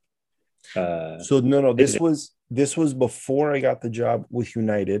 were uh So no, visiting. this was before I got the job with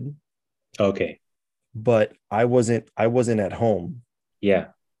United, Okay. but I wasn't at home Yeah.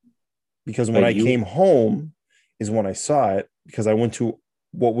 because when But I you came home is when I saw it because I went to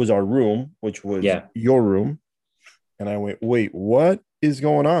what was our room, which was yeah. your room, and I went, wait, what is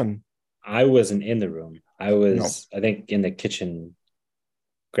going on? I wasn't in the room. I No. was I think in the kitchen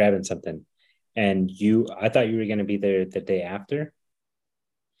grabbing something. And I thought you were gonna be there the day after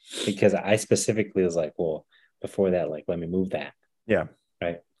because I specifically was like, well, before that, like let me move that. Yeah.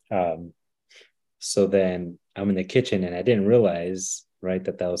 Right. Um so then I'm in the kitchen and I didn't realize right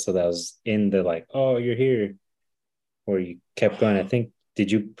that was in the like, oh, you're here or you kept going. I think did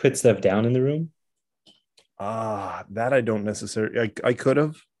you put stuff down in the room? That I don't necessarily. I could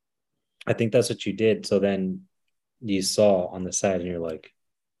have. I think that's what you did. So then you saw on the side and you're like,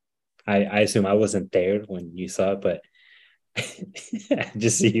 I assume I wasn't there when you saw it, but I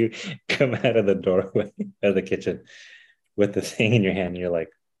just see you come out of the doorway of the kitchen with the thing in your hand and you're like,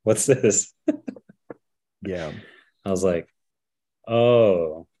 what's this? Yeah. I was like,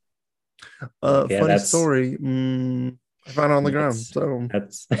 oh, like, yeah, Funny story. I found it on the ground. that's So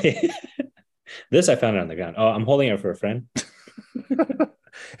that's this I found it on the ground. Oh, I'm holding it for a friend.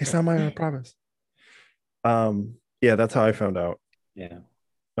 it's not mine, I promise. Yeah, that's how I found out. Yeah.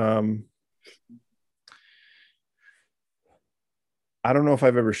 Um, I don't know if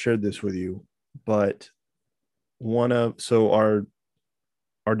I've ever shared this with you, but our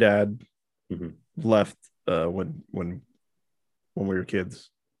dad Mm-hmm. left when we were kids.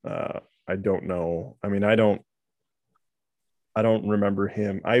 I don't know. I mean, I don't remember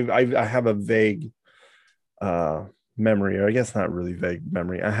him. I have a vague memory, or I guess not really vague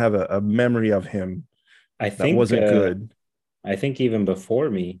memory. I have a memory of him I that think wasn't good. I think even before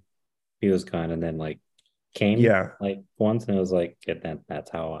me, he was gone, and then like came Yeah. like once, and it was like yeah, that's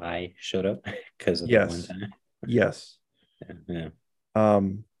how I showed up because of that one Yes. time. Yes. Yeah.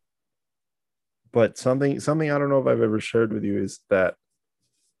 Um, but something I don't know if I've ever shared with you is that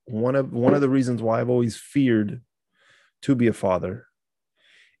one of the reasons why I've always feared to be a father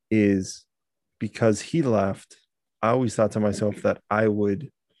is because he left. I always thought to myself that I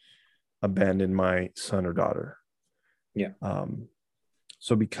would abandon my son or daughter. Yeah. Um,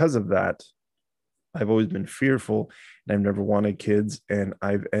 so because of that, I've always been fearful, and I've never wanted kids, and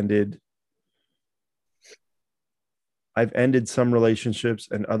I've ended some relationships,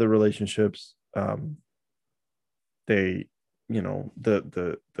 and other relationships they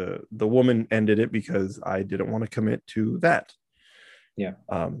the woman ended it because I didn't want to commit to that. Yeah.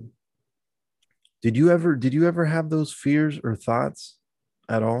 um did you ever have those fears or thoughts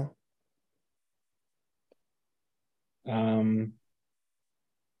at all? Um,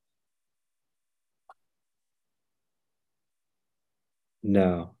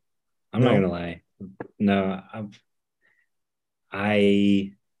 no, I'm not gonna No. lie. No,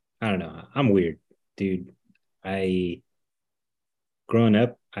 I I don't know. I'm weird, dude. I growing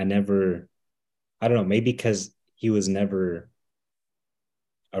up, I don't know, maybe because he was never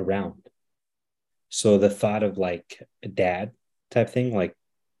around. So the thought of like a dad type thing, like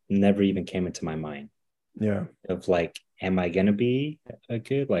never even came into my mind Yeah. of like, am I gonna be a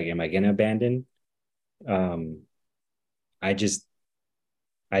kid? Like, am I gonna abandon? Um, I just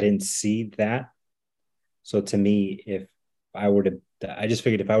I didn't see that. So to me, if I were to, I just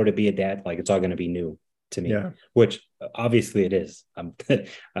figured if I were to be a dad, like it's all gonna be new to me, Yeah. which obviously it is.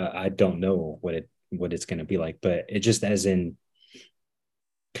 I don't know what it's gonna be like, but it just as in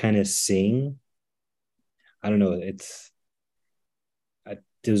kind of seeing. I don't know. It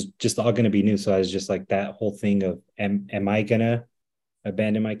was just all going to be new. So I was just like that whole thing of am I gonna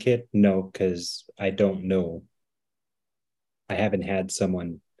abandon my kid? No, because I don't know. I haven't had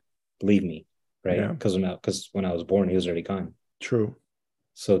someone leave me, right? Yeah. Because when I was born, he was already gone. True.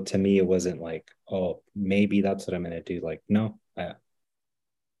 So to me, it wasn't like, oh, maybe that's what I'm gonna do. Like, no,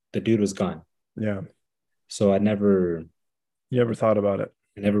 the dude was gone. Yeah. So You ever thought about it?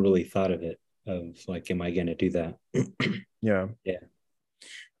 I never really thought of it of like, am I gonna do that? Yeah. Yeah.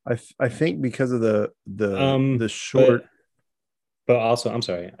 I think because of the But short. also, I'm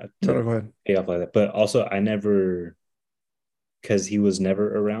sorry No, no, to go ahead. pay off like that. But also, I never because he was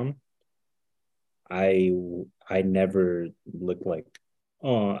never around. I I never looked like,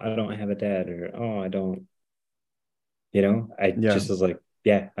 oh, I don't have a dad, or oh, I don't, I Yeah. just was like,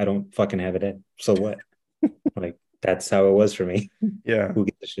 yeah, I don't fucking have a dad. So what? Like that's how it was for me. Yeah. Who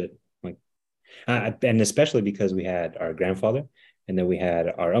gives a shit? Like, and especially because we had our grandfather, and then we had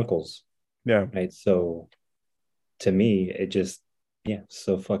our uncles, Yeah. right? So to me, it just, yeah,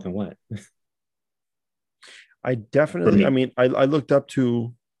 so fucking what I for definitely, I me? mean, I looked up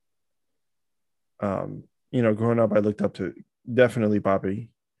to, growing up, I looked up to definitely Papi,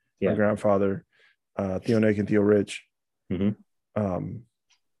 my Yeah. grandfather, Theo Nick and Theo Rich. Hmm. Um,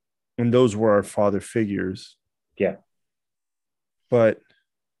 and those were our father figures. Yeah. But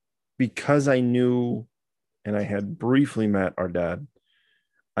because I knew, and I had briefly met our dad,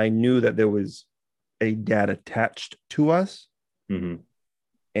 I knew that there was a dad attached to us. Hmm.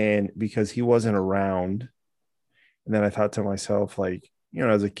 And because he wasn't around, and then I thought to myself, like,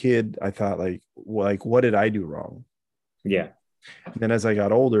 as a kid, I thought like, what did I do wrong? Yeah. And then as I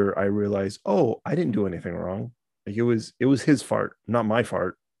got older, I realized, oh, I didn't do anything wrong. Like it was his fart, not my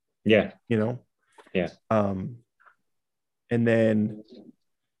fart, Yeah. you know? Yeah. Um, and then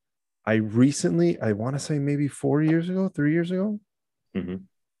I want to say maybe 4 years ago, 3 years ago, Hmm.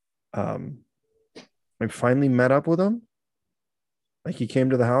 um, I finally met up with him. Like he came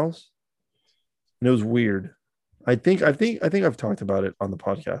to the house, and it was weird. I think I've talked about it on the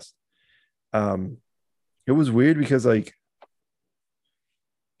podcast. Um, it was weird because like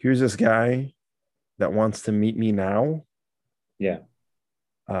here's this guy that wants to meet me now. Yeah.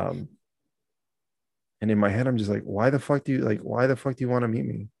 Um, and in my head, I'm just like, why the fuck do you want to meet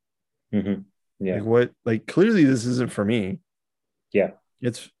me? Hmm. Like Yeah. what? Like clearly this isn't for me. Yeah.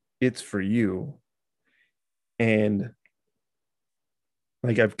 It's for you. And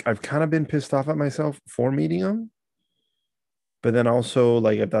like I've kind of been pissed off at myself for meeting him, but then also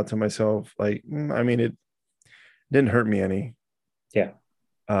like I thought to myself, like, I mean, it didn't hurt me any. Yeah.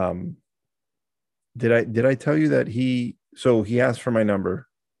 Um, did I tell you that he asked for my number,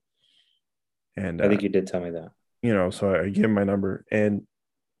 and I think you did tell me that. so I gave him my number, and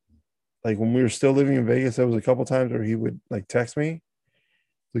like when we were still living in Vegas, there was a couple times where he would like text me,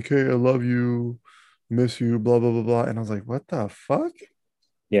 like, "Hey, I love you, miss you, blah blah blah blah," and I was like, "What the fuck?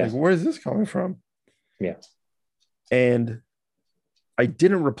 Yeah. Like, where is this coming from?" Yeah. And I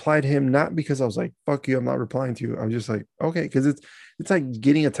didn't reply to him, not because I was like, "Fuck you," I'm not replying to you. I was just like, okay, because it's like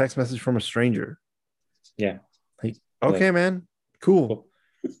getting a text message from a stranger. Yeah. Like, Like, okay, man, cool. cool.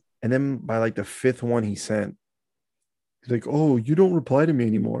 And then by like the fifth one he sent, he's like, "Oh, you don't reply to me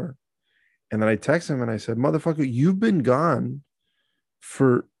anymore." And then I text him and I said, "Motherfucker, you've been gone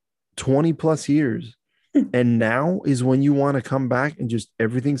for 20 plus years. And now is when you want to come back and just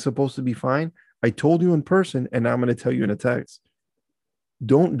everything's supposed to be fine. I told you in person, and now I'm going to tell you in a text.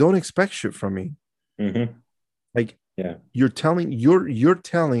 Don't expect shit from me. Mm-hmm. Like Yeah. you're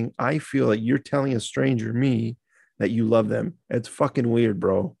telling, I feel like you're telling a stranger, me, that you love them. It's fucking weird,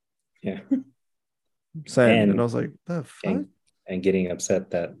 bro. Yeah. Send." And I And was like, the fuck? and and getting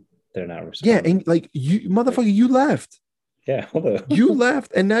upset that they're not Yeah, responding. and like you Like, motherfucker, you left. yeah, hold You on.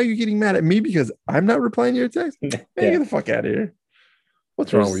 left, and now you're getting mad at me because I'm not replying to your text. Man, get Yeah. the fuck out of here.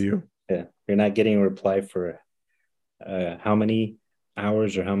 What's wrong with There's you? yeah. You're not getting a reply for how many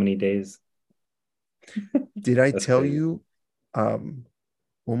hours or how many days? Did I That's tell crazy. you? Um,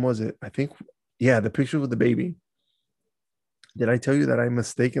 when was it? I think, yeah, the picture with the baby. Did I tell you that I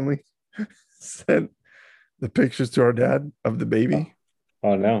mistakenly sent the pictures to our dad of the Oh, baby?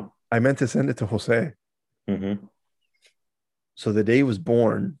 oh no. I meant to send it to Jose. Mm-hmm. So the day he was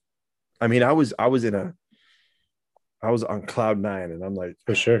born, I mean, I was on cloud nine, and I'm like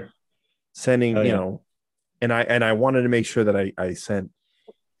For sure. sending, Oh yeah. and I wanted to make sure that I sent,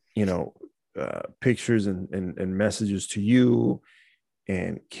 you know, pictures and messages to you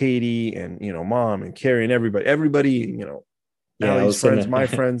and Katie and mom and Carrie and everybody, Yeah, I Allie's was sitting friends, there. my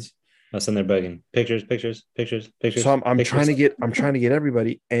friends. I was sitting there bugging. Pictures, pictures, pictures, So pictures, pictures. I'm trying to get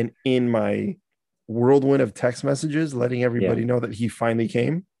everybody, and in my whirlwind of text messages, letting Yeah. everybody know that he finally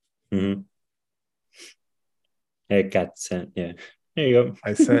came. Mm-hmm. It got sent. Yeah. There you go.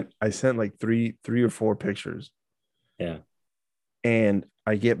 I sent like three or four pictures, Yeah. and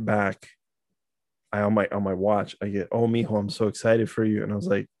I get back. I on my watch. I get, "Oh, mijo, I'm so excited for you," and I was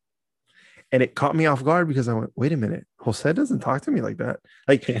like, and it caught me off guard because I went, "Wait a minute, Jose doesn't talk to me like that.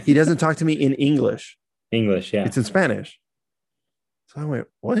 Like Yeah. he doesn't talk to me in English. English. Yeah. It's in Spanish." So I went,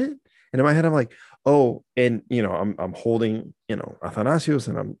 "What?" And in my head, I'm like, "Oh," and I'm holding, Athanasios,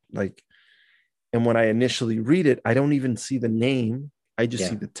 and I'm like, and when I initially read it, I don't even see the name. I just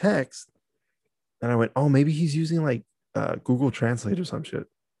see Yeah. the text, and I went, "Oh, maybe he's using like Google Translate or some shit."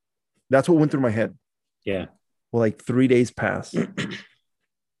 That's what went through my head. Yeah. Well, like 3 days passed,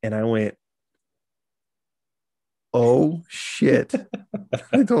 and I went, "Oh shit!"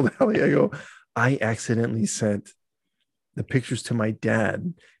 I told Ellie, I go, "I accidentally sent the pictures to my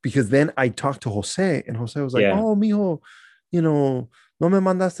dad," because then I talked to Jose, and Jose was like, Yeah. "Oh, mijo, no me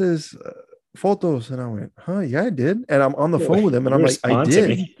mandaste photos," and I went, "Huh? Yeah, I did." And I'm on the phone with him, and You I'm like, "I respond to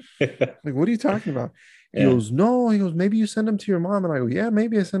did." me. Like, "What are you talking about?" He Yeah. goes, "No." He goes, "Maybe you send them to your mom," and I go, "Yeah,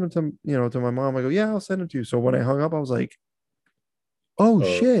 maybe I sent them to to my mom." I go, "Yeah, I'll send them to you." So when I hung up, I was like, "Oh Oh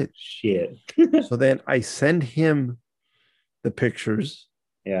shit!" shit. So then I send him the pictures,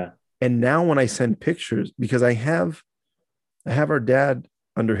 Yeah. and now when I send pictures, because I have our dad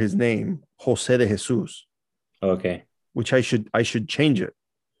under his name, Jose de Jesus, Okay. which I should change it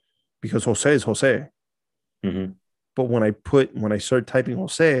because Jose is Jose. Mm-hmm. But when I start typing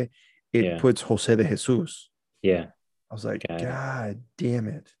Jose, it Yeah. puts Jose de Jesus. Yeah. I was like, Got it. God damn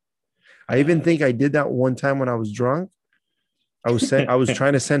it. I even Got it. think I did that one time when I was drunk. I was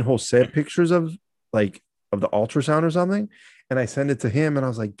trying to send Jose pictures of like of the ultrasound or something. And I sent it to him and I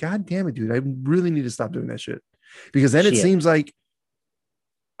was like, God damn it, dude. I really need to stop doing that shit. Because then it Shit. seems like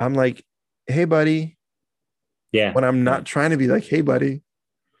I'm like, hey buddy, Yeah. when I'm Yeah. not trying to be like, hey buddy,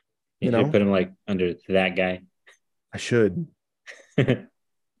 You you should know, put him like under that guy. I should. That's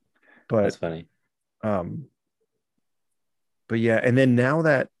But funny. um, but yeah, and then now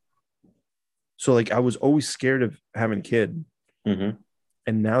that so like I was always scared of having a kid, Mm-hmm.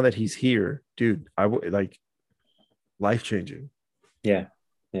 and now that he's here, dude, I would like life changing. Yeah.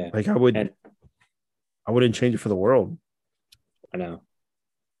 Yeah. Like And I wouldn't change it for the world. I know.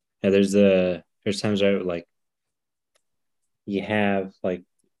 Yeah, there's times where like you have like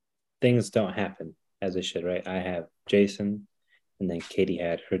things don't happen as they should, right? I have Jason and then Katie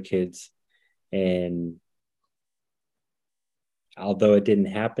had her kids. And although it didn't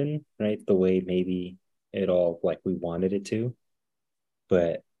happen, right, the way maybe it all like we wanted it to,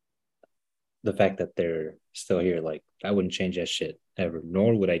 but the fact that they're still here, like I wouldn't change that shit ever,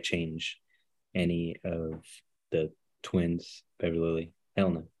 nor would I change any of the twins, Beverly Lily. Hell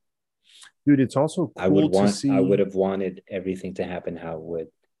no. Dude, it's also cool to I would see. have wanted everything to happen how it would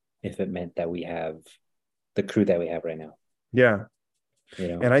if it meant that we have the crew that we have right now. Yeah. You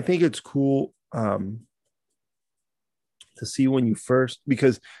know? And I think it's cool to see when you first,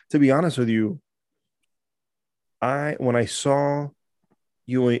 because to be honest with you, when I saw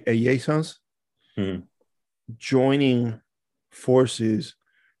you and Jesus Mhm. joining forces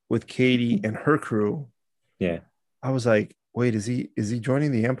with Katie and her crew, Yeah. I was like, wait, is he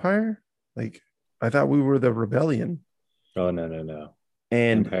joining the Empire? Like, I thought we were the rebellion. Oh no, no, no.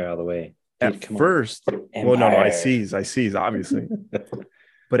 And Empire all the way. at Dude, come on. first, well, no, Empire. I sees, obviously.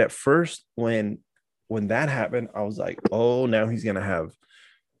 But at first, when that happened, I was like, oh, now he's gonna have,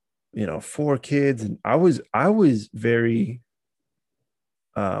 4 kids. And I was very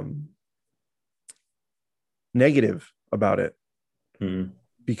um negative about it Mhm.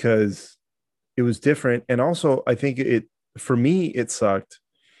 because it was different. And also I think for me it sucked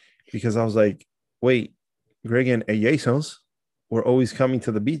because I was like, wait, Greg and Ayesos were always coming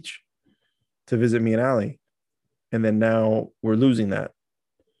to the beach to visit me and Ali. And then now we're losing that.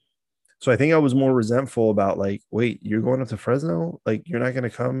 So I think I was more resentful about like, wait, you're going up to Fresno? Like you're not gonna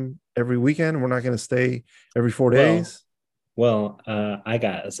come every weekend? We're not gonna stay every 4 days? I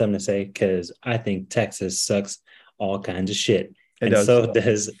got something to say because I think Texas sucks all kinds of shit. It And does. so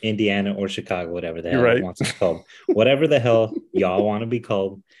does Indiana or Chicago, whatever the You're hell it right. wants to be called. Whatever the hell y'all want to be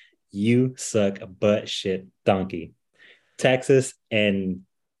called, you suck butt shit donkey. Texas and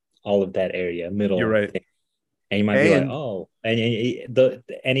all of that area, You're middle right. thing. And you might be like, And oh, and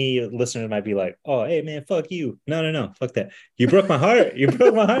any listener might be like, oh, hey man, fuck you. No, no, no, fuck that. You broke my heart. You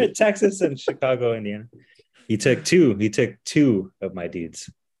broke my heart. Texas and Chicago, Indiana. He took two. He took two of my dudes.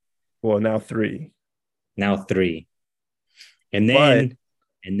 well, now 3. Now three, and But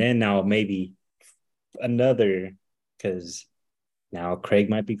then now maybe another because now Craig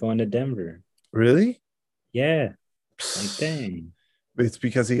might be going to Denver. really? Yeah, like dang. It's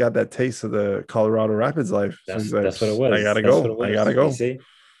because he got that taste of the Colorado Rapids life. So he's like, That's what it I was. gotta That's what go. it I gotta was. You go. see,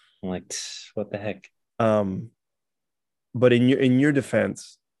 I'm like, what the heck? Um, but in your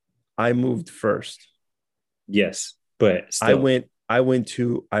defense, I moved first. Yes, but I still, went I went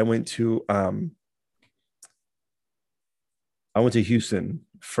to I went to I went to Houston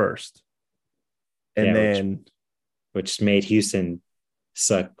first. And yeah, then which made Houston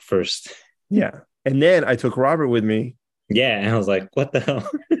suck first. yeah. And then I took Robert with me. Yeah, and I was like, what the hell?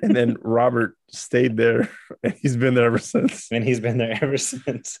 And then Robert stayed there and he's been there ever since. And he's been there ever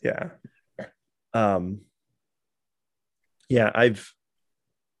since. Yeah. Um yeah,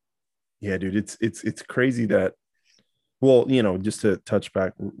 dude, it's crazy that, well, just to touch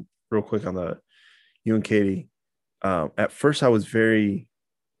back real quick on the you and Katie. At first I was very,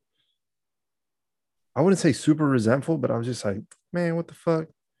 I wouldn't say super resentful, but I was just like, man, what the fuck?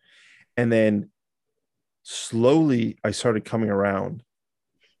 And then slowly I started coming around.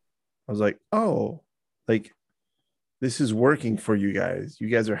 I was like, oh, like this is working for you guys. You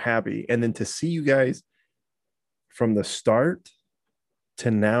guys are happy. And then to see you guys from the start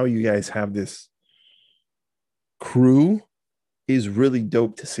to now, you guys have this crew is really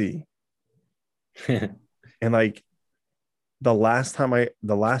dope to see. And like the last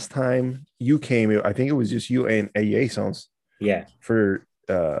time you came, I think it was just you and Ayesons Yeah. for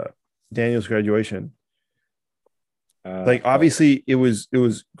Daniel's graduation. Like Oh obviously it was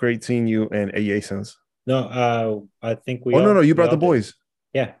great seeing you and Ayesons. no, I think Oh no, you we brought all the did. boys.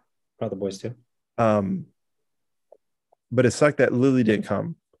 Yeah, brought the boys too. Um, but it sucked that Lily didn't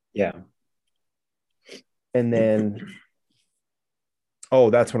come. Yeah. And then, oh,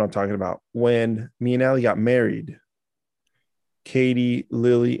 that's what I'm talking about. When me and Allie got married, Katie,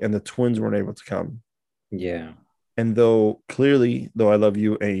 Lily, and the twins weren't able to come. Yeah. And though I love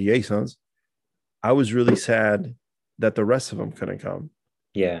you and Yasons, I was really sad that the rest of them couldn't come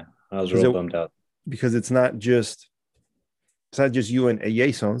Yeah. I was because real bummed out. it's not just you and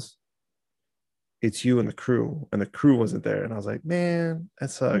Yasons, it's you and the crew wasn't there. And I was like, man, that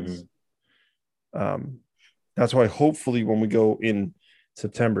sucks. Mhm. Um, that's why hopefully when we go in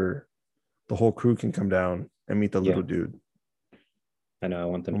September, the whole crew can come down and meet the Yeah. little dude, I know I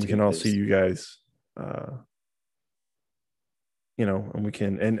want them and we to can all see because you guys. And we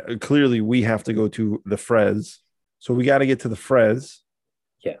can, and clearly we have to go to the Frez, so we got to get to the Frez,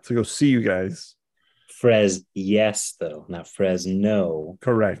 yeah. to go see you guys. Frez, yes, though, not Fresno.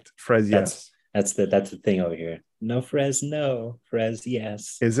 Correct, Frez, That's yes. that's the thing over here. No Fresno, Frez,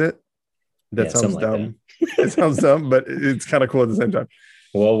 yes. Is it? That Yeah, sounds something like dumb. that. It sounds dumb, but it's kind of cool at the same time.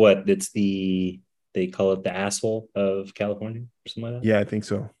 Well, what? It's they call it the asshole of California or something like Yeah, I think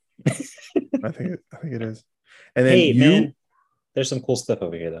so. that. I think it is. And then Hey, you, man, there's some cool stuff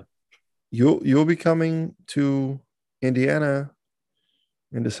over here though. you'll be coming to Indiana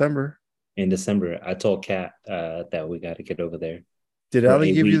in December. In December. I told Kat that we got to get over there Did for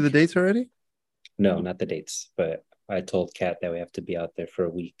Ali a give you the week. dates already? No, not the dates, but I told Kat that we have to be out there for a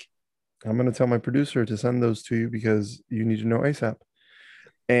week. I'm gonna tell my producer to send those to you because you need to know ASAP.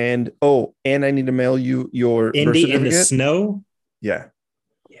 And oh, and I need to mail you your birth Indy in the certificate. snow? Yeah,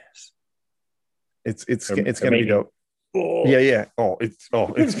 Yes. it's Or gonna be maybe. dope. Oh. Yeah. It's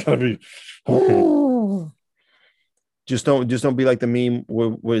gonna be. Just don't be like the meme.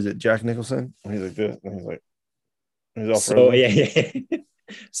 What is it? Jack Nicholson. And he's like this, and he's all So frozen. yeah.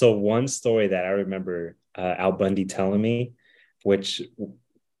 So one story that I remember Al Bundy telling me, which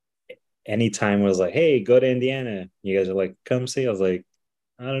anytime was like, hey, go to Indiana. You guys are like, come see. I was like,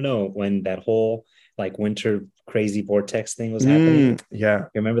 I don't know, when that whole like winter crazy vortex thing was happening. Yeah,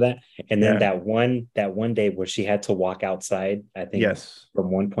 You remember that? And then yeah, that one day where she had to walk outside, I think yes.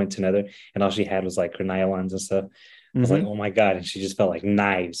 from one point to another, and all she had was like her nylons and stuff. I was like, Mm-hmm. oh my God. And she just felt like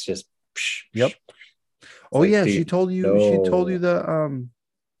knives just psh, psh. Yep. It's Oh like, yeah, dude, she told you no.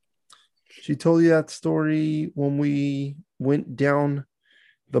 she told you that story when we went down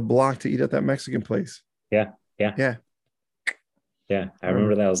the block to eat at that Mexican place. Yeah, yeah, Yeah, yeah. I I remember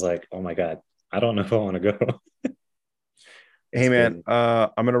remember. that. I was like, oh my God, I don't know if I want to go. Hey That's man,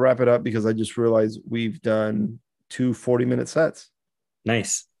 crazy. I'm gonna wrap it up because I just realized we've done two 40-minute sets.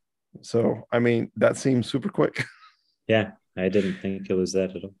 Nice. So I mean that seems super quick. Yeah, I didn't think it was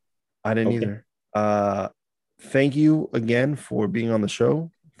that at all. I didn't Okay. either. Thank you again for being on the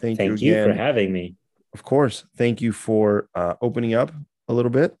show. Thank you Thank you for again. having me. Of course. Thank you for opening up a little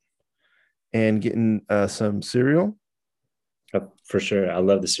bit and getting some cereal. For sure. I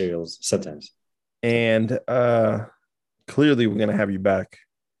love the cereals sometimes. So And clearly, we're going to have you back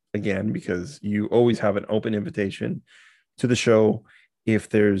again because you always have an open invitation to the show. If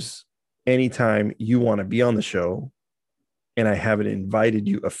there's any time you want to be on the show and I haven't invited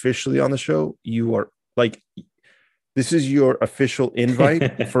you officially on the show, you are like, this is your official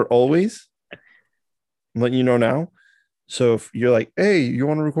invite for always. I'm letting you know now. So if you're like, hey, you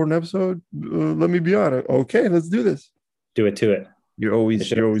want to record an episode? Let me be on it. Okay, let's do this. do it to it. You're You always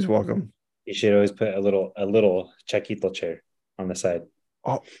should you're always welcome. you should always put a little Chaquito chair on the side.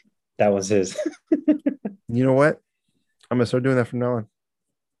 Oh, That was his. you know what? I'm gonna start doing that from now on.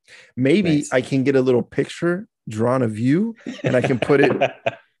 Maybe Nice. I can get a little picture drawn of you, and I can put it.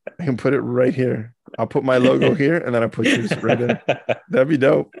 I can put it right here. I'll put my logo here, and then I put yours right there. That'd be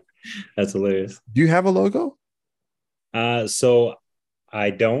dope. That's hilarious. Do you have a logo? So I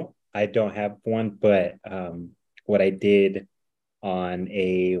don't have one, but what I did on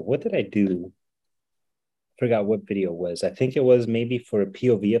what did I do? Forgot what video it was. I think it was maybe for a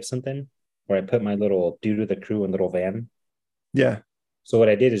POV of something where I put my little due to the crew and little van. Yeah. So what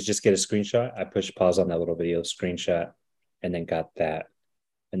I did is just get a screenshot. I pushed pause on that little video, screenshot, and then got that,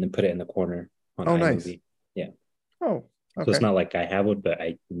 and then put it in the corner on Oh, nice. iMovie. Yeah. Oh, So it's okay. not like I have one, but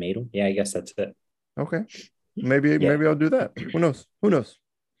I made them. Yeah, I guess that's it. Okay. Maybe Yeah. maybe I'll do that. Who knows? Who knows?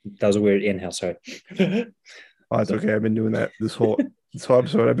 That was a weird inhale. Sorry. Oh, it's So, okay. I've been doing that this whole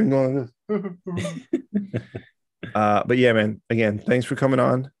episode. I've been going like this. But yeah, man. Again, thanks for coming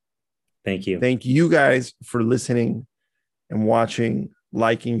on. thank you. Thank you guys for listening and watching,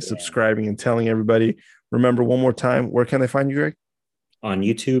 liking, Yeah. subscribing, and telling everybody. Remember one more time, where can they find you, Greg? On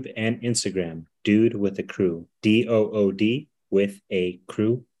YouTube and Instagram, Dude with a Crew, DOOD with a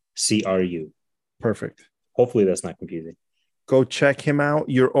crew, CRU. Perfect. Hopefully that's not confusing. Go check him out.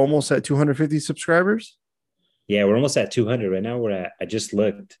 You're almost at 250 subscribers. Yeah, we're almost at 200 right now. I just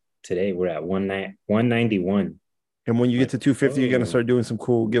looked today. We're at 191. And when you get Like, to 250, you're going to oh, start doing some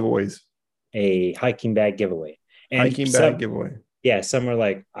cool giveaways. a hiking bag giveaway. And Hiking bag giveaway. some are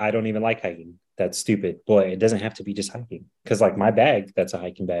like, I don't even like hiking. That's stupid. Boy, it doesn't have to be just hiking. Because like my bag, that's a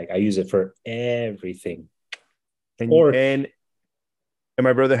hiking bag. I use it for everything. And Or and and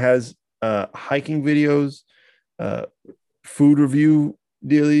my brother has hiking videos, uh, food review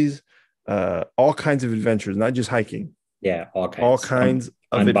dealies, all kinds of adventures, not just hiking, yeah, all all kinds. kinds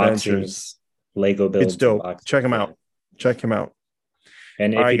of adventures. Unboxings, Lego It's builds, dope. unboxings. Check him Yeah. out. Check him out.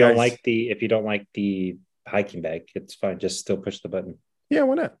 And All if right, you don't guys. like the hiking bag, it's fine. Just still push the button. Yeah,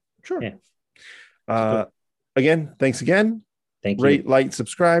 why not? Sure. Yeah. Uh, again, thanks again. Thank Rate, you. like,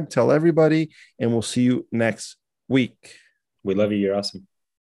 subscribe, tell everybody, and we'll see you next week. We love you. You're awesome.